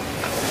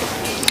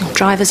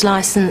 Driver's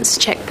licence,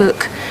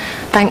 chequebook,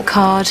 bank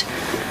card.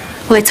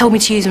 Well, they told me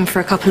to use them for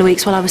a couple of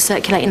weeks while I was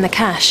circulating the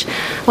cash.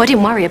 Well, I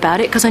didn't worry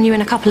about it because I knew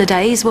in a couple of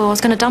days, well, I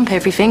was going to dump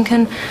everything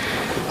and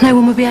no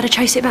one would be able to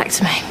trace it back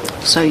to me.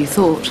 So you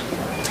thought?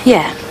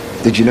 Yeah.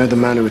 Did you know the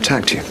man who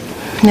attacked you?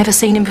 Never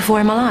seen him before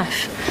in my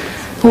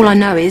life. All I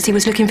know is he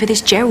was looking for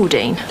this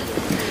Geraldine.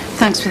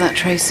 Thanks for that,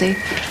 Tracy.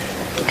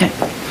 Okay.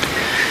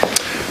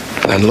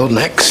 Landlord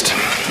next.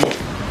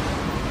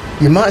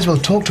 You might as well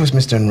talk to us,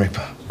 Mr.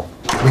 Enripper.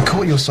 We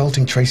caught you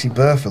assaulting Tracy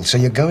Burfield, so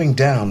you're going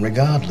down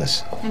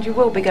regardless. And you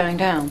will be going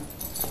down.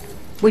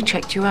 We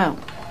checked you out.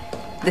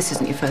 This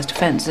isn't your first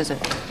offence, is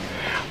it?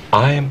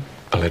 I'm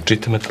a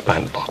legitimate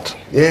landlord.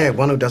 Yeah,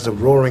 one who does a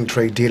roaring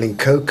trade dealing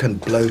coke and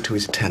blow to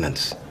his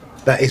tenants.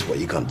 That is what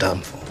you got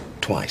done for.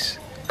 Twice.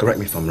 Correct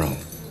me if I'm wrong.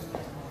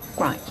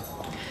 Right.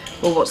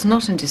 Well, what's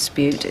not in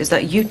dispute is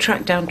that you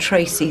tracked down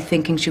Tracy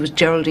thinking she was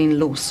Geraldine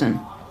Lawson.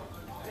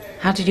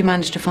 How did you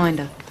manage to find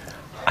her?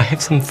 I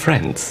have some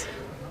friends.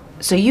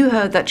 So you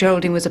heard that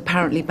Geraldine was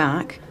apparently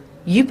back.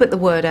 You put the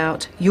word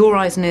out. Your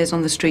eyes and ears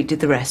on the street did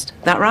the rest.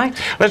 That right?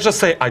 Let's just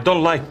say I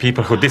don't like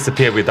people who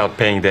disappear without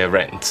paying their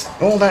rent.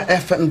 All that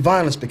effort and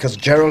violence because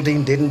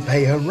Geraldine didn't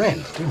pay her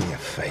rent. Do me a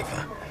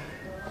favour.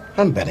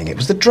 I'm betting it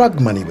was the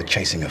drug money we're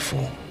chasing her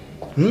for.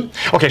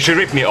 Okay, she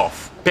ripped me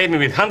off. Paid me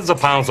with hundreds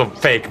of pounds of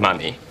fake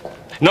money.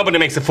 Nobody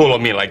makes a fool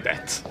of me like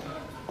that.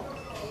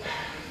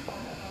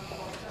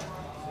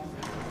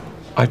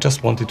 I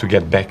just wanted to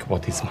get back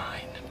what is mine.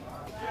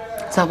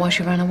 Is that why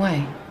she ran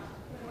away?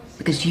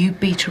 Because you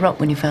beat her up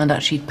when you found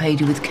out she'd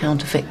paid you with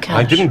counterfeit cash?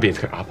 I didn't beat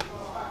her up.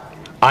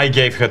 I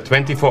gave her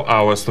 24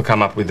 hours to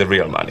come up with the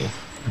real money.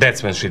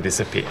 That's when she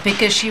disappeared.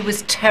 Because she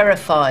was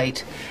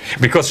terrified.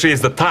 Because she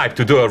is the type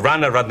to do a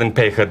runner rather than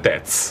pay her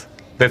debts.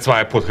 That's why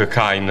I put her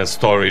car in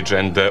storage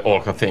and all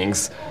her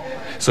things.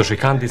 So she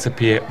can't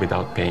disappear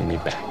without paying me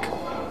back.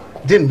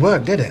 Didn't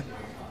work, did it?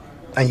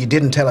 And you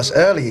didn't tell us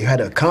earlier you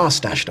had her car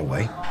stashed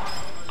away.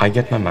 I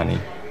get my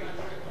money.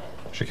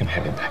 She can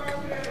have it back.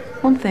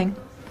 One thing.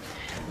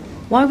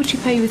 Why would she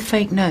pay you with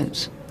fake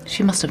notes?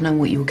 She must have known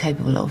what you were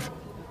capable of.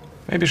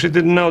 Maybe she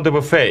didn't know they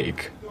were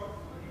fake.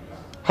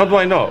 How do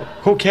I know?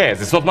 Who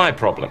cares? It's not my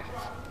problem.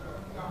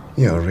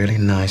 You're a really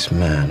nice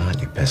man, aren't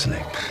you,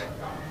 Pesnik?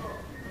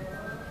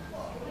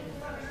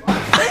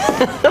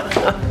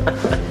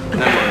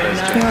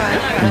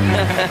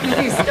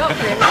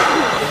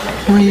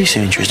 Why are you so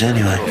interested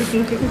anyway?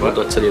 What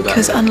did I tell you about?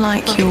 Because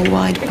unlike your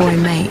wide boy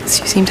mates,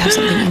 you seem to have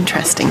something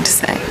interesting to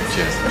say.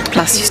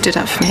 Plus, you stood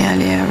up for me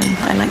earlier, and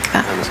I like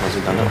that.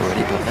 We've done that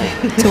already, but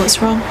hey. So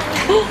what's wrong?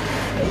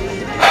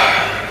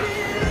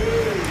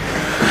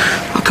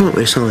 I come up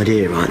with this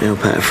idea, right, to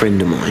help out a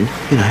friend of mine,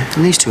 you know,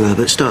 and these two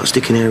Herberts start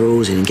sticking their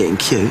oars in and getting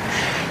cute.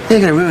 They're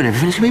going to ruin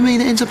everything. It's going to be me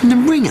that ends up in the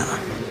ringer.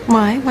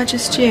 Why? Why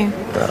just you?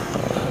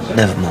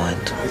 Never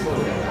mind.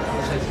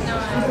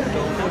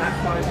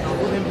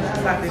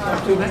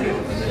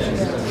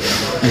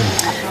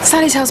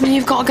 Sally tells me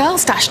you've got a girl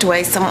stashed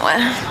away somewhere.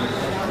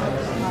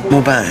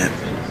 What about it?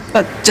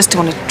 But just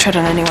don't want to tread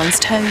on anyone's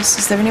toes.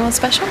 Is there anyone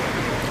special?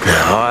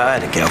 No, I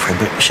had a girlfriend,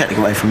 but she had to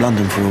go away from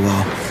London for a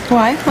while.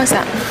 Why? Why's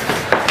that?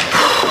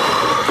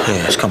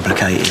 Yeah, it's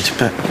complicated,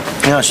 but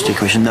the answer to your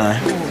question, no,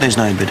 there's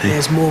nobody.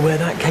 There's more where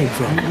that came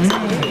from.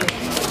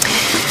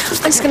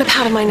 I'm just going to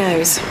powder my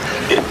nose.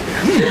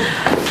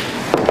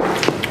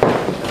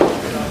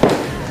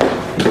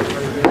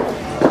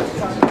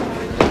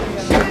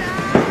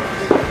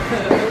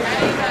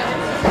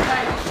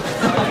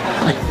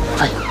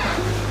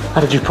 How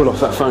did you pull off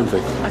that phone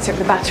thing? I took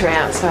the battery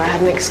out, so I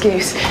had an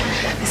excuse.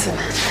 Listen,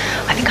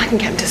 I think I can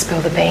get him to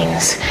spill the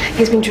beans.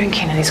 He's been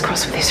drinking and he's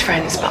cross with his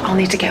friends, but I'll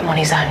need to get him on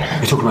his own.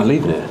 You're talking about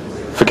leaving it?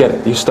 Forget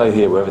it. You stay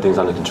here where everything's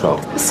under control.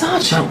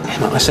 Sergeant. No,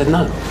 Emma, I said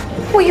no.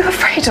 What are you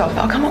afraid of?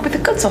 I'll come up with the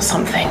goods or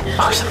something.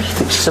 Oh, is that what you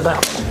think this is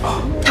about?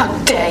 Oh. How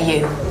dare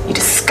you, you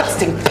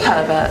disgusting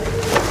pervert.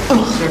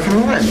 Oh, is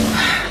everything all right?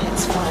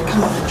 It's fine,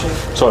 come on, Andrew.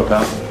 Sorry,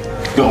 pal.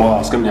 Got to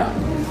ask, haven't you?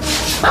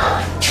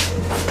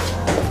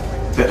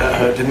 Bit that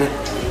hurt, didn't it?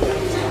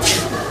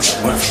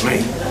 Worked for me.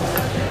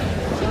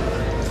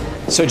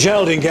 So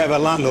Geraldine gave her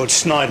landlord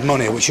snide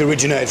money, which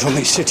originated from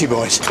these city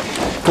boys.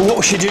 But what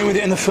was she doing with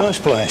it in the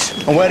first place?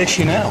 And where is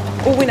she now?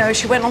 All we know is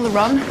she went on the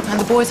run, and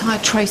the boys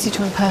hired Tracy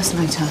to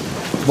impersonate her.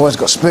 The boys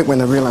got spooked when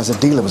they realised the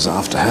dealer was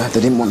after her.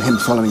 They didn't want him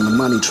following the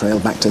money trail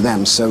back to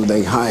them, so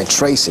they hired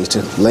Tracy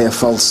to lay a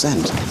false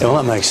scent. Yeah, well,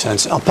 that makes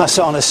sense. I'll pass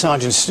it on to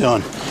Sergeant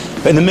Stone.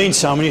 But in the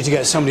meantime, we need to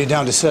get somebody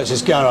down to search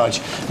his garage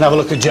and have a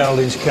look at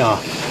Geraldine's car.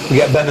 We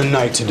get Ben and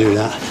Nate to do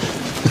that.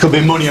 There could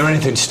be money or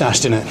anything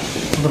stashed in it.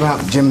 What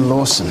about Jim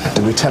Lawson?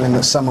 Did we tell him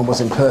that someone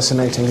was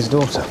impersonating his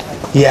daughter?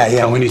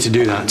 Yeah, we need to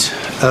do that.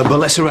 But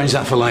let's arrange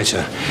that for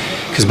later,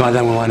 because by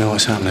then we might know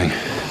what's happening.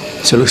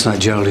 So it looks like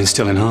Geraldine's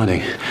still in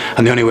hiding.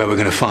 And the only way we're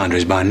going to find her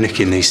is by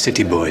nicking these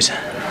city boys.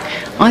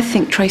 I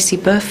think Tracy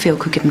Burfield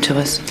could give them to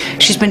us.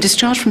 She's been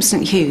discharged from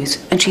St Hugh's,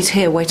 and she's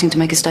here waiting to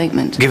make a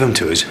statement. Give them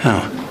to us?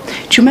 How?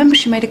 Do you remember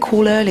she made a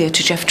call earlier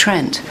to Jeff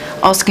Trent,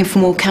 asking for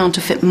more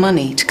counterfeit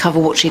money to cover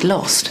what she'd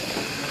lost?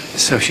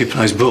 So if she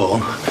plays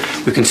ball,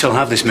 we can still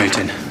have this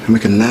meeting. And we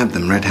can nab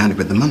them red-handed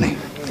with the money.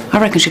 I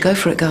reckon she'd go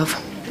for it, Gov.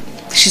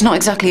 She's not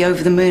exactly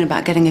over the moon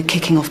about getting a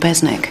kicking off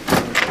Besnick.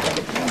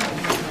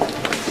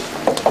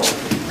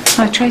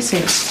 Hi, Tracy.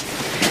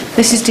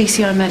 This is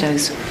DCI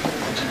Meadows.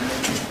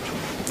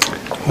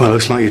 Well,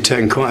 looks like you're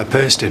taking quite a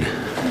pasting.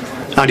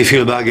 How do you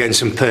feel about getting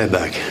some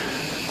payback?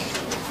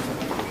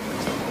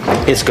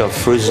 Yes, Gov.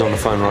 Fruz is on the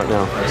phone right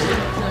now.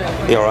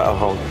 Yeah, all right, I'll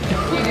hold.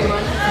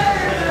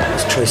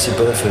 It's Tracy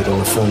Burfield on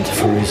the phone to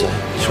Firuza.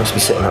 She wants to be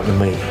setting up the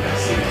meet.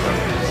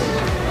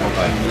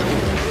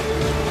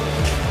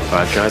 All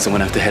right, guys, I'm going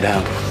to have to head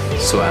out.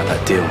 Sort out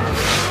that deal.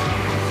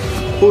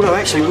 Oh, no,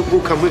 actually,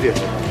 we'll come with you.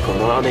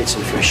 Come on, I need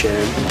some fresh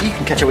air. You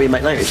can catch up with your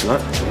mate later, if you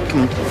like.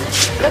 Come on.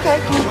 Okay.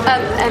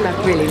 Emma,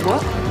 really,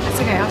 what? It's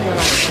okay, I'll be all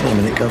right. Wait a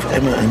minute, Gov.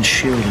 Emma and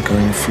Shield are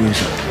going with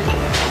Firuza.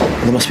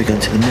 They must be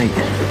going to the meet.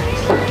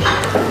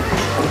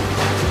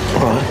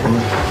 All right, well,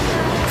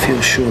 I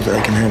feel sure that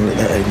they can handle it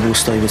that way. We'll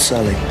stay with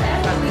Sally.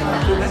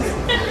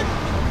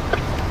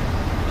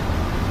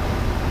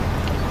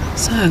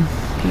 So,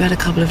 you've had a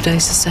couple of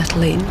days to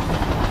settle in.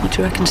 What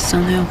do you reckon to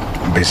Sun Hill?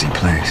 Busy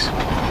place.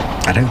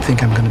 I don't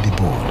think I'm going to be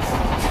bored.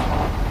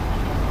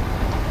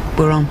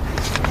 We're on.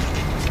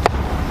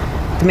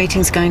 The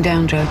meeting's going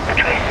down, Joe.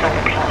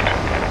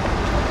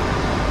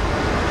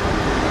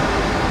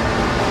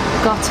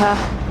 Got her.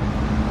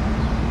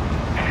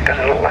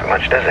 Doesn't look like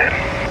much, does it?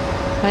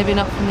 Maybe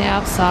not from the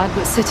outside,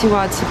 but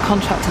Citywide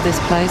subcontracted this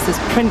place. There's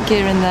print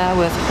gear in there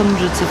worth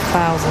hundreds of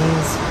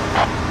thousands.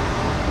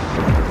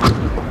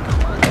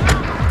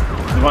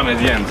 The one at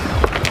the end.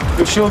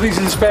 You're sure these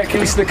are the spare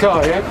keys to the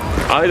car, yeah?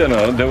 I don't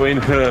know, they were in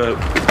her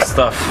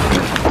stuff.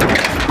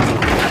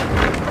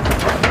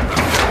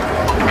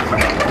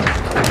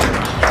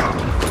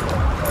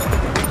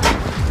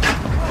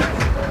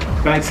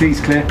 Back seats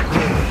clear.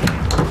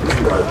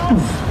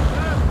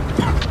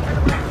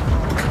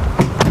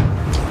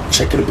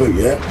 Check the boot,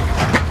 yeah?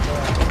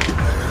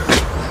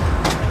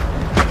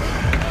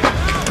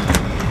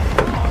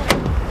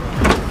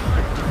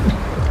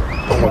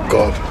 Oh my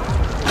God.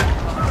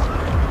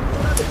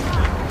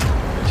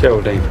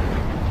 Geraldine.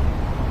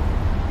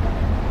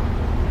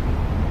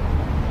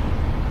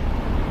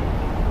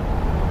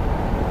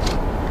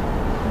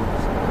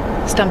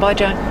 Stand by,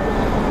 Joe.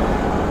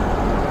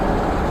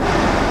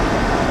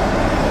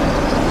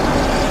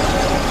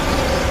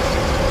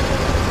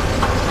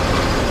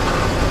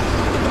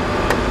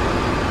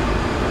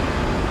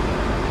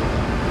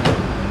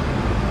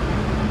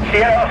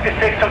 Sierra Oscar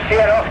 6 from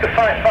Sierra Oscar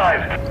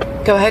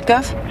 5-5. Go ahead,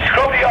 Gov.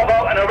 Scrub the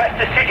oboe and arrest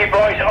the city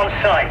boys on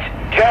site.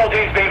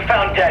 Geraldine's been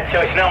found dead,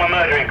 so it's now a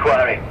murder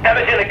inquiry.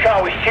 Emma's in the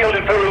car with Shield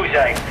and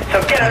Firuza,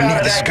 so get her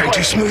out of there. This is going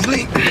too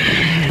smoothly.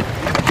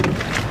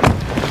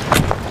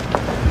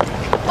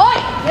 Oi,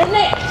 you're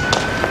Nick!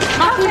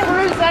 Matthew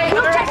Firuza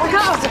under arrest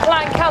for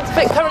supplying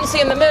counterfeit currency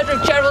and the murder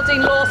of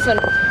Geraldine Lawson.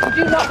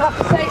 You do not have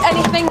to say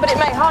anything, but it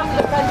may harm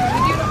the defence.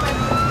 You do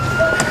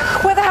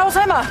not. Where the hell's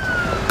Emma?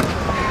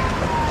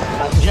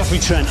 Jeffrey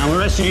Trent, I'm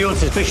arresting you on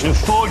suspicion of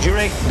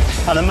forgery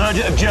and the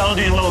murder of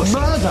Geraldine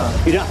Lawson. Murder?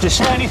 You don't have to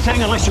say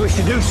anything unless you wish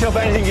to do so,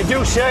 but anything you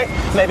do say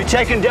may be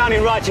taken down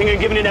in writing and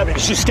given in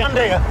evidence. Just stand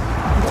here.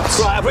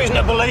 Right, I have reason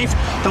to believe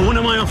that one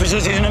of my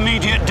officers is in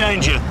immediate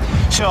danger.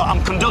 So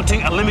I'm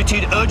conducting a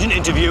limited urgent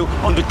interview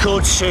under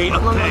Code C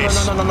of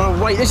Pace. No,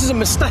 wait, this is a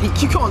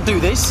mistake. You can't do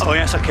this. Oh,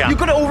 yes, I can. You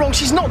got it all wrong.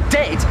 She's not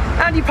dead.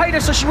 And you paid her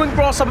so she wouldn't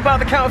brass up about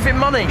the counterfeit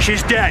money.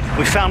 She's dead.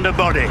 We found her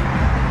body.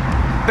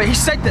 But he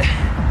said that...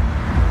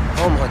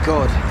 Oh, my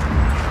God.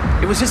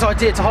 It was his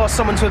idea to hire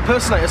someone to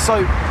impersonate her,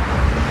 so...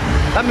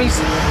 That means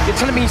you're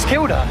telling me he's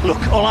killed her?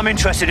 Look, all I'm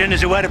interested in is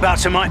the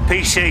whereabouts of my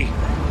PC.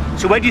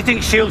 So where do you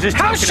think Shields is...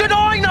 How should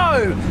I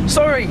know?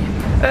 Sorry.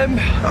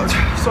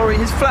 Sorry,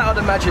 his flat,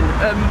 I'd imagine.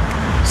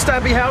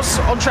 Stanby House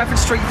on Trafford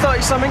Street,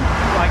 30-something.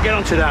 Right, get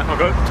on to that,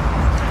 okay?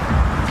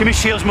 Give me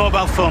Shields'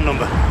 mobile phone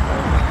number.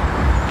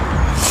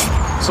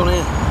 It's on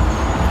here.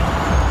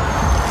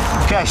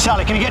 Okay,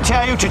 Sally, can you get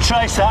TIU to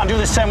trace that and do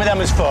the same with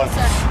Emma's phone?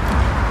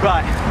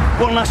 Right,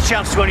 one last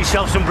chance to earn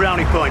yourself some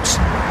brownie points.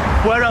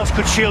 Where else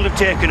could Shield have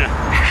taken her?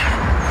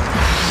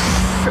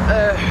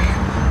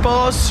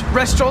 Bars,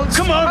 restaurants.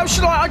 Come on! How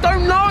should I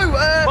don't know!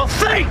 Well,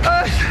 think!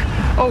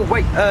 Oh,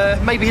 wait,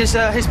 maybe his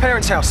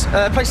parents' house.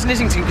 Place in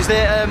Islington, because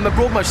they're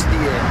abroad most of the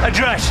year.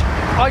 Address?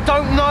 I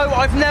don't know,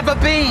 I've never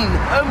been.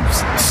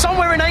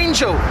 Somewhere in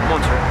Angel. I'm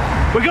on to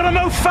it. We're gonna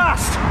move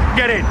fast!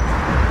 Get in.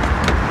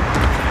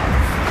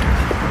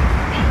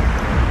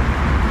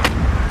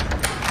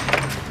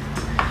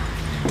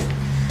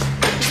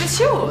 Is this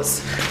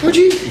yours? What do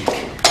you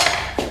think?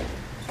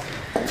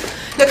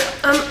 Look,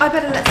 I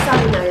better let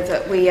Sally know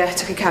that we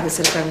took a cab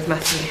instead of going with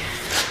Matthew.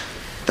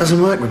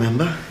 Doesn't work,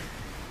 remember?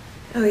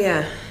 Oh,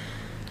 yeah.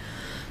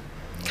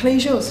 Can I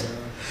use yours?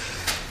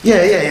 Yeah,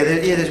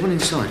 there's one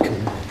inside, come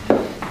on.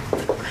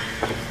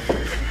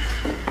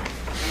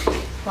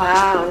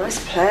 Wow, nice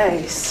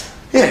place.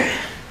 Yeah,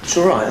 it's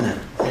all right, isn't it?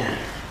 Yeah.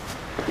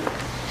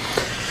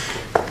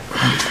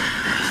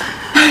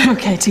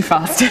 Okay, too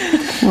fast.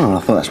 Well, I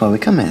thought that's why we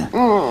come here.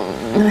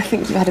 I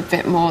think you had a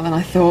bit more than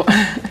I thought.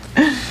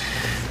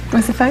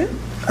 Where's the phone?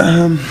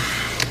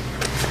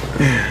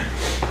 Yeah.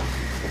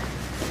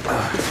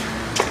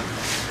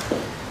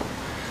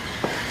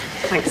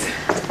 Thanks.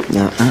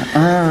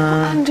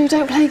 Andrew,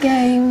 don't play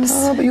games.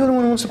 Oh, but you're the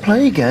one who wants to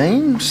play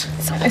games.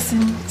 So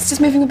listen, it's just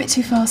moving a bit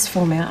too fast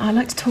for me. I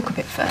like to talk a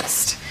bit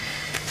first.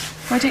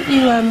 Why don't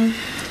you,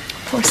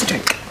 pour us a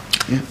drink?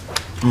 Yeah.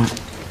 All right.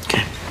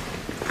 Okay.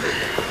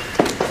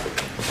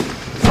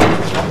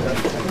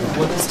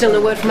 Still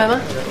no word from Emma?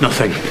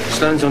 Nothing.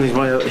 Stan's on his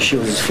way out to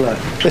Shields' flat.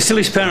 There's still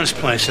his parents'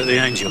 place at the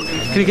Angel.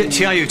 Can you get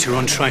TIU to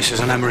run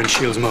traces on Emma and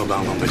Shields'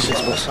 mobile numbers?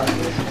 Yes,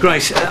 boss.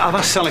 Grace, I've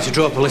asked Sally to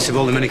draw up a list of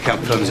all the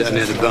minicab firms that are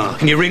near the bar.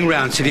 Can you ring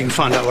round, see if you can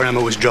find out where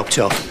Emma was dropped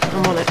off?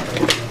 I'm on it.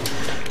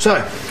 So,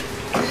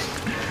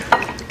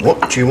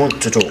 what do you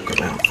want to talk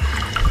about?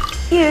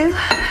 You?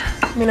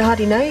 I mean, I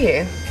hardly know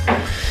you.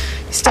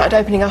 You started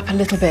opening up a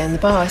little bit in the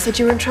bar. I said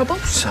you were in trouble?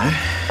 So?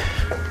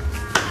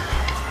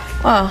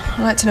 Well,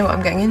 I'd like to know what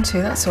I'm getting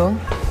into, that's all.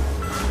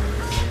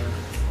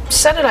 It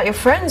sounded like your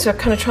friends were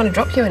kind of trying to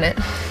drop you in it.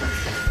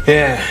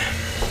 Yeah.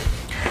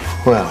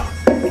 Well,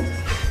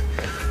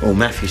 all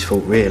Matthew's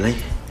fault, really.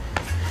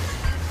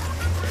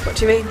 What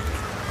do you mean?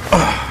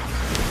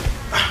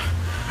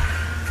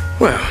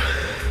 Well,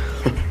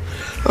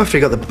 after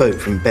he got the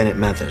boot from Bennett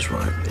Mathers,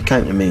 right, he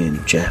came to me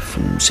and Jeff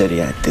and said he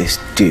had this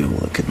deal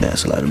that could net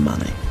us a load of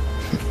money.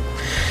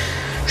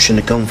 Shouldn't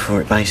have gone for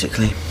it,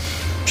 basically.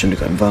 Shouldn't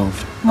have got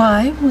involved.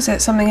 Why? Was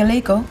it something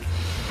illegal?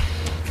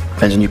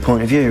 Depends on your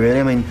point of view, really.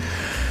 I mean,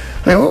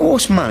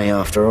 what's money,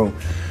 after all?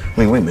 I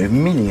mean, we move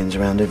millions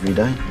around every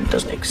day. It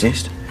doesn't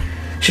exist.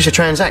 It's just a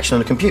transaction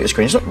on a computer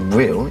screen. It's not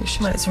real. It's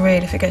just... Well, it's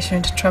real if it gets you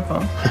into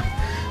trouble.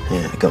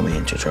 Yeah, it got me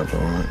into trouble,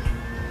 all right.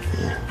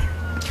 Yeah.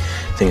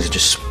 Things have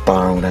just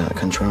spiralled out of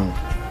control.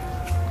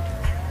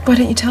 Why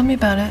don't you tell me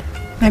about it?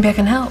 Maybe I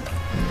can help.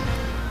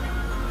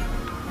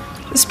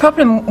 This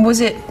problem,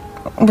 was it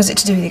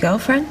to do with your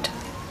girlfriend?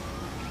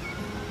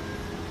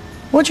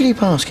 What do you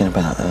keep asking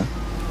about her?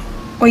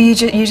 Well, you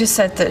just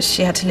said that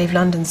she had to leave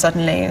London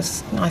suddenly. I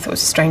thought it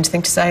was a strange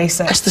thing to say,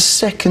 so... That's the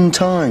second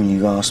time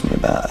you've asked me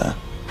about her.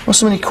 What's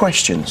so many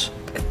questions?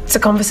 It's a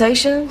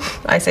conversation.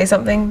 I say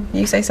something,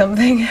 you say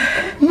something.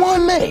 Why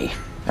me,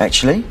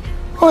 actually?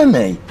 Why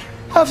me?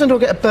 How often do I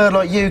get a bird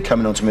like you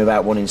coming on to me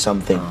about wanting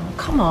something? Oh,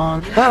 come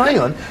on. Oh,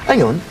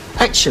 hang on.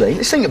 Actually,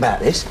 let's think about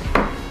this.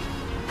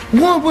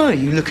 Why were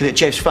you looking at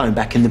Jeff's phone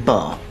back in the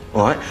bar?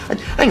 All right? And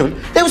hang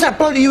on, there was that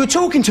bloke that you were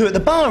talking to at the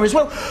bar as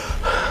well.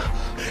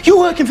 You're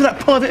working for that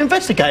private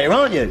investigator,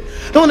 aren't you?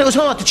 The one that was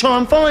hard to try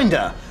and find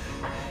her.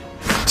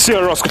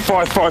 Sierra Oscar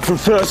 55 from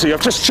 30.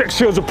 I've just checked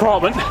Shields'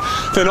 apartment.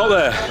 They're not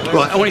there.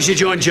 Right, I want you to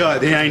join Joe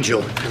at the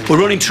Angel. We're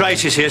running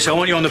traces here, so I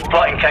want you on the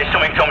plot in case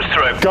something comes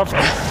through.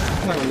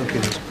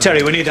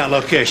 Terry, we need that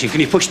location.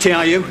 Can you push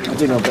TIU? I'll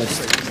do my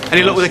best.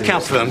 Any luck with the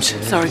cab firms?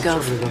 Sorry,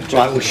 Gov.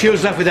 Right, well,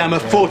 Shields left with Emma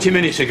 40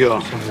 minutes ago.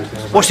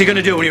 What's he going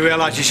to do when he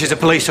realises she's a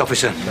police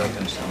officer?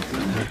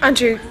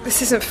 Andrew,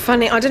 this isn't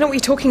funny. I don't know what you're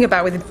talking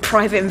about with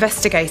private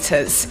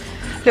investigators.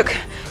 Look,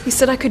 you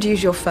said I could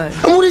use your phone.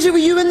 And what is it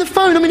with you and the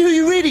phone? I mean, who are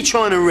you really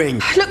trying to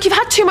ring? Look, you've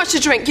had too much to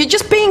drink. You're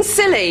just being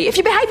silly. If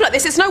you behave like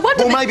this, it's no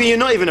wonder... Well, maybe you're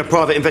not even a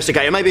private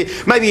investigator. Maybe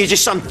you're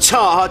just some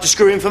tart hard to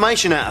screw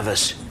information out of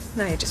us.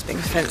 No, you're just being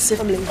offensive.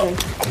 I'm leaving. I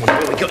wonder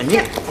what we got in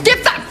you.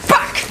 Give that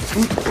back!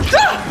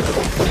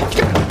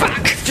 Give it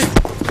back! Just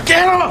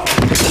get off!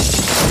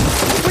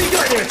 What are you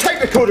got here? A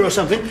tape recorder or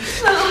something?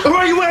 No. Or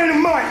are you wearing a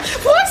mic?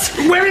 What?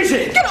 Where is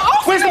it? Get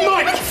off Where's me! the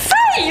mic? I'm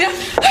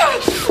afraid!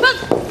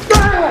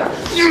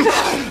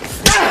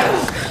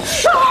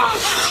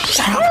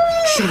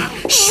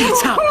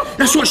 Shut up!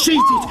 That's what she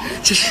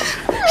did! Just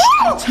shut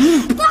up!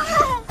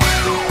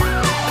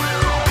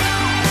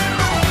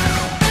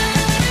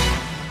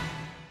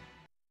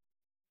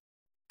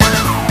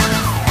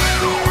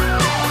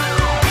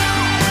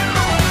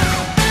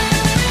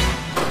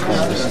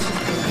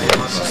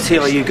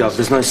 TRU, Gov,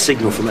 there's no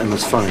signal from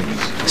Emma's phone.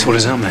 So what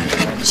does that mean?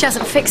 She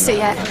hasn't fixed it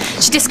yet.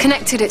 She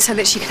disconnected it so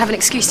that she could have an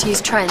excuse to use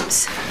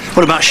Trent's.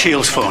 What about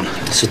Shield's phone?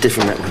 It's a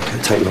different network.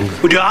 It'll take longer.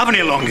 Would you have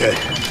any longer?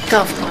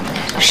 Gov,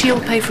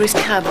 Shield paid for his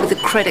cab with a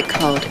credit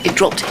card. It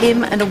dropped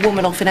him and a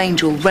woman off in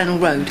Angel, Rennell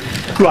Road.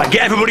 Right,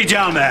 get everybody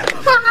down there.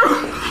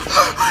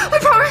 I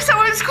promise I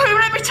won't scream.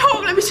 Let me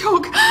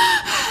talk.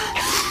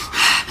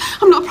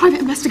 I'm not a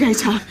private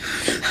investigator.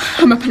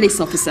 I'm a police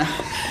officer.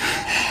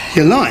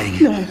 You're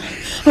lying? No,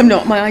 I'm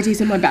not. My ID's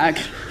in my bag.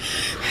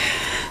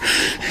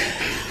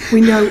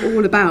 We know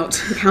all about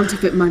the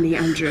counterfeit money,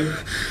 Andrew.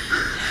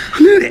 I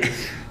knew it.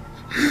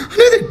 I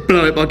knew they'd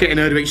blow it by getting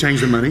her to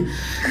exchange the money.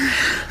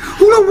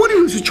 All I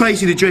wanted was for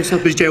Tracy to dress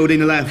up as Geraldine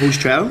the Landfall's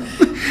Trail.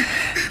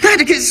 They had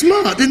to get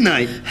smart, didn't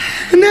they?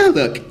 And now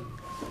look.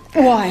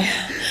 Why?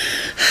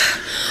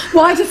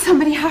 Why did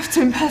somebody have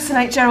to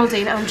impersonate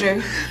Geraldine,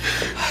 Andrew?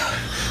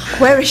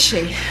 Where is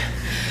she?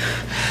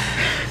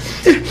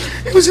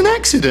 It was an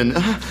accident.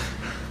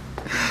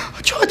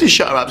 I tried to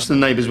shut her up so the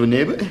neighbours were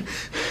near, but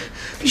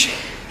she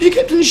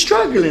kept on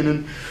struggling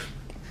and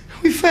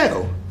we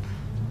fell.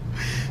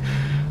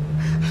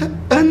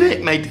 Her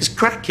neck made this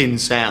cracking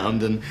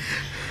sound and...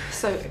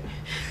 So,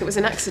 it was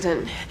an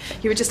accident.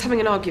 You were just having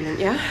an argument,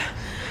 yeah?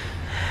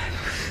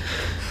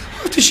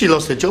 After she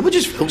lost her job, I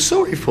just felt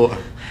sorry for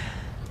her.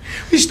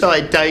 We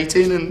started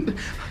dating and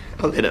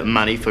I lent her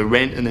money for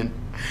rent and then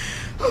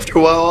after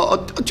a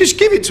while I'd just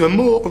give it to her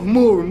more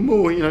and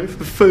more, you know,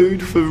 for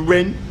food, for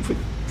rent, for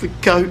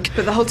coke.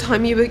 But the whole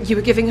time you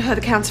were giving her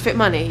the counterfeit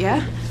money,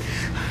 yeah?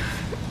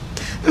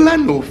 The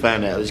landlord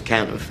found out it was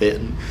counterfeit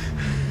and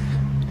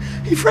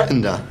he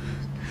threatened her.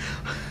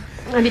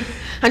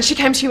 And she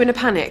came to you in a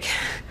panic?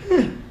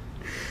 Yeah.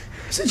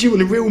 Said she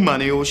wanted real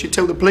money or she'd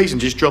tell the police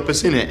and just drop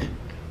us in it.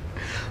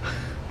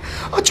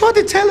 I tried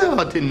to tell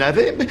her I didn't have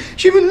it, but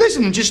she wouldn't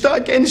listen and just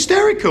started getting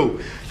hysterical.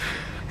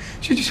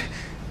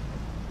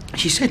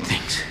 She said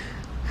things.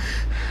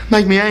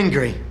 Made me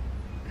angry.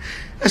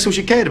 That's all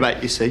she cared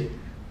about, you see.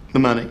 The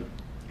money.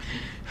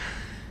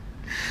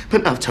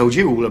 But I've told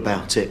you all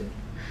about it.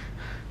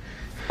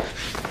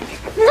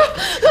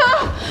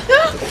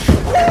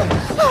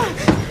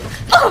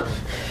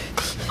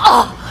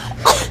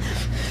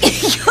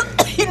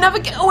 You never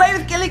get away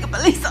with killing a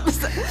police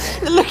officer.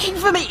 They're looking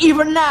for me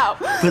even now.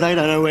 But I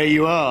don't know where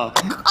you are.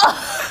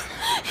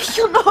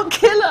 You're not a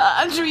killer,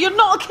 Andrew. You're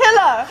not a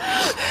killer.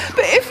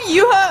 But if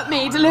you hurt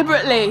me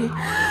deliberately,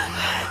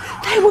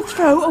 they will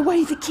throw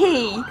away the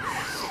key.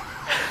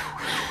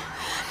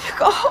 You've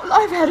got a whole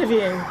life ahead of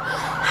you.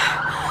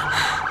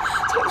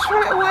 Don't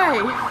throw it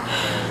away.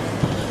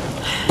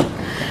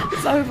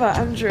 It's over,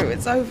 Andrew.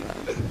 It's over.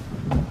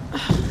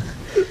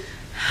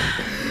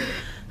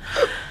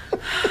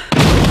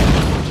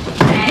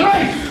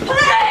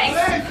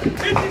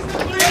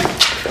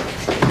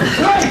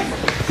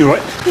 You all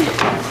right?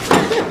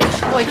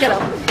 Boy, get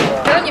up.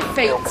 Get on your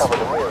feet.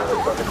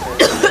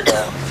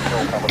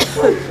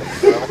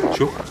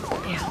 Sure.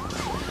 Yeah.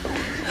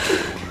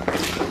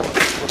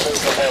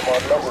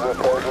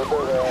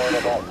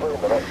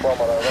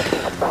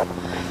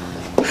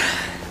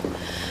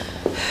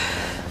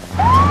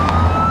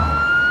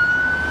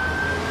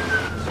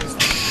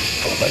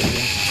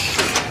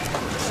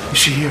 Is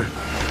she here?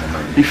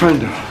 You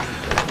found her?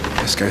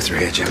 Let's go through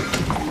here, Jim.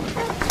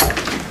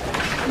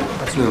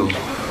 No.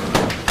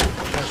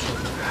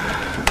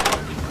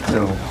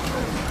 No.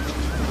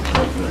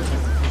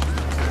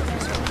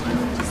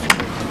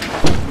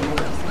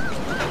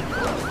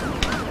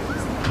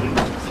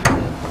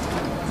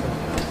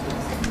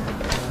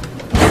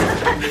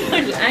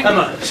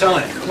 Emma,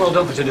 Sally, well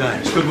done for today.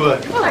 It's good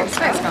work. Thanks,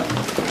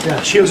 Scott.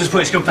 Yeah, Shields has put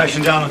his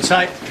confession down on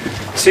tape.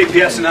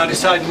 CPS are now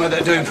deciding whether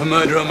they're doing for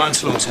murder or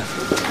manslaughter.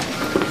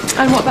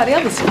 And what about the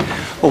others?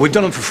 Well, we've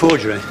done them for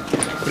forgery,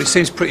 but it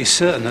seems pretty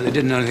certain that they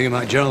didn't know anything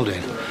about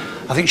Geraldine.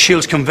 I think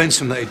Shields convinced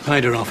them that he'd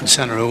paid her off and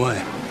sent her away.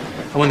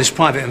 And when this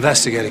private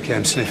investigator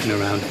came sniffing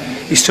around,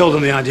 he's told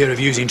them the idea of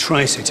using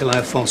Tracy to lay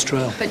a false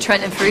trail. But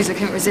Trent and Fraser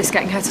couldn't resist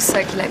getting her to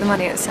circulate the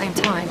money at the same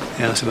time.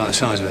 Yeah, that's about the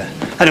size of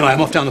it. Anyway,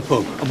 I'm off down the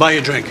pub. I'll buy you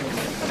a drink.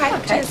 Okay,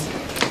 cheers.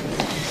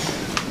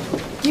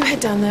 You head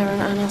down there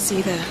and I'll see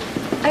you there.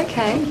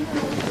 Okay.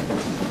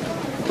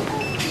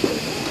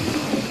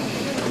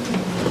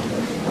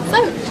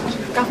 So,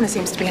 the governor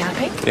seems to be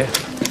happy. Yeah.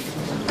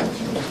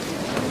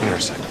 Here a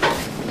sec.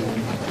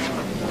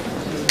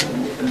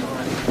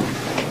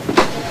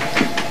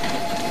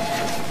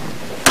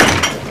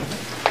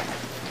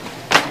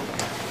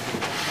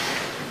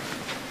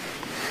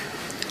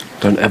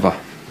 Don't ever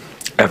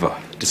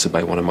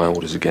disobey one of my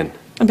orders again.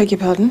 I beg your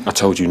pardon? I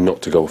told you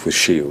not to go off with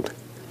Shield.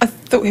 I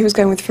thought he was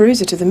going with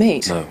Fraser to the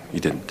meet. No, you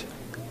didn't.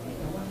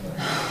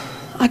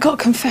 I got a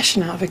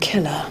confession out of a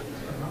killer.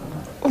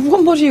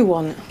 What more do you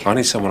want? I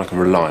need someone I can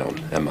rely on,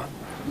 Emma.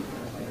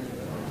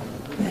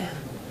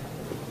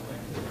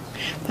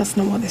 That's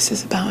not what this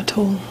is about at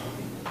all.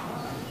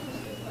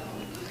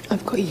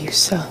 I've got you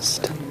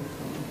sussed.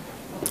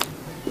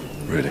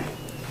 Really?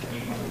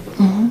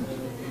 Mm-hmm.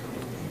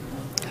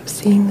 I've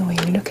seen the way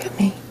you look at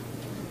me.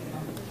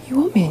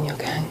 You want me in your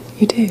gang.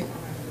 You do.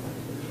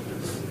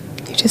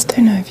 You just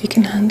don't know if you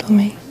can handle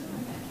me.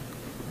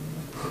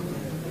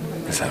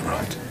 Is that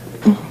right?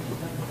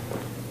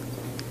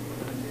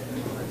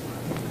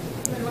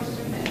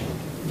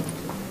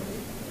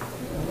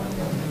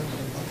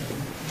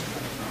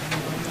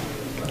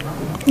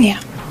 Yeah. I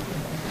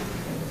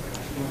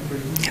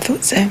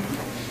thought so.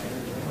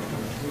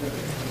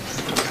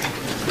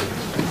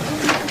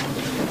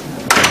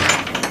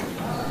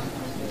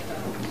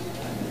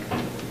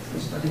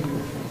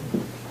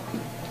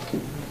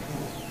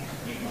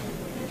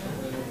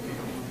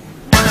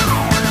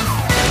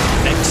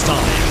 Next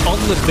time on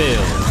the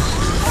bill.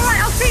 All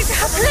right, I'll speak to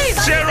her, please.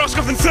 Sierra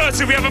Roscoff and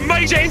 30, we have a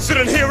major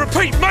incident here.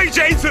 Repeat,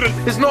 major incident.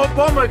 It's not a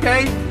bomb,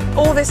 okay?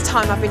 All this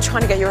time I've been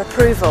trying to get your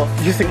approval.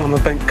 You think I'm a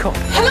bent cop?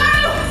 Hello?